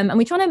 And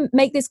we're trying to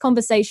make this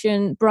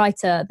conversation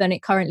brighter than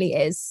it currently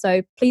is.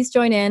 So please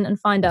join in and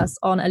find us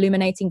on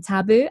Illuminating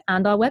Taboo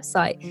and our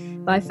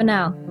website. Bye for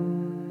now.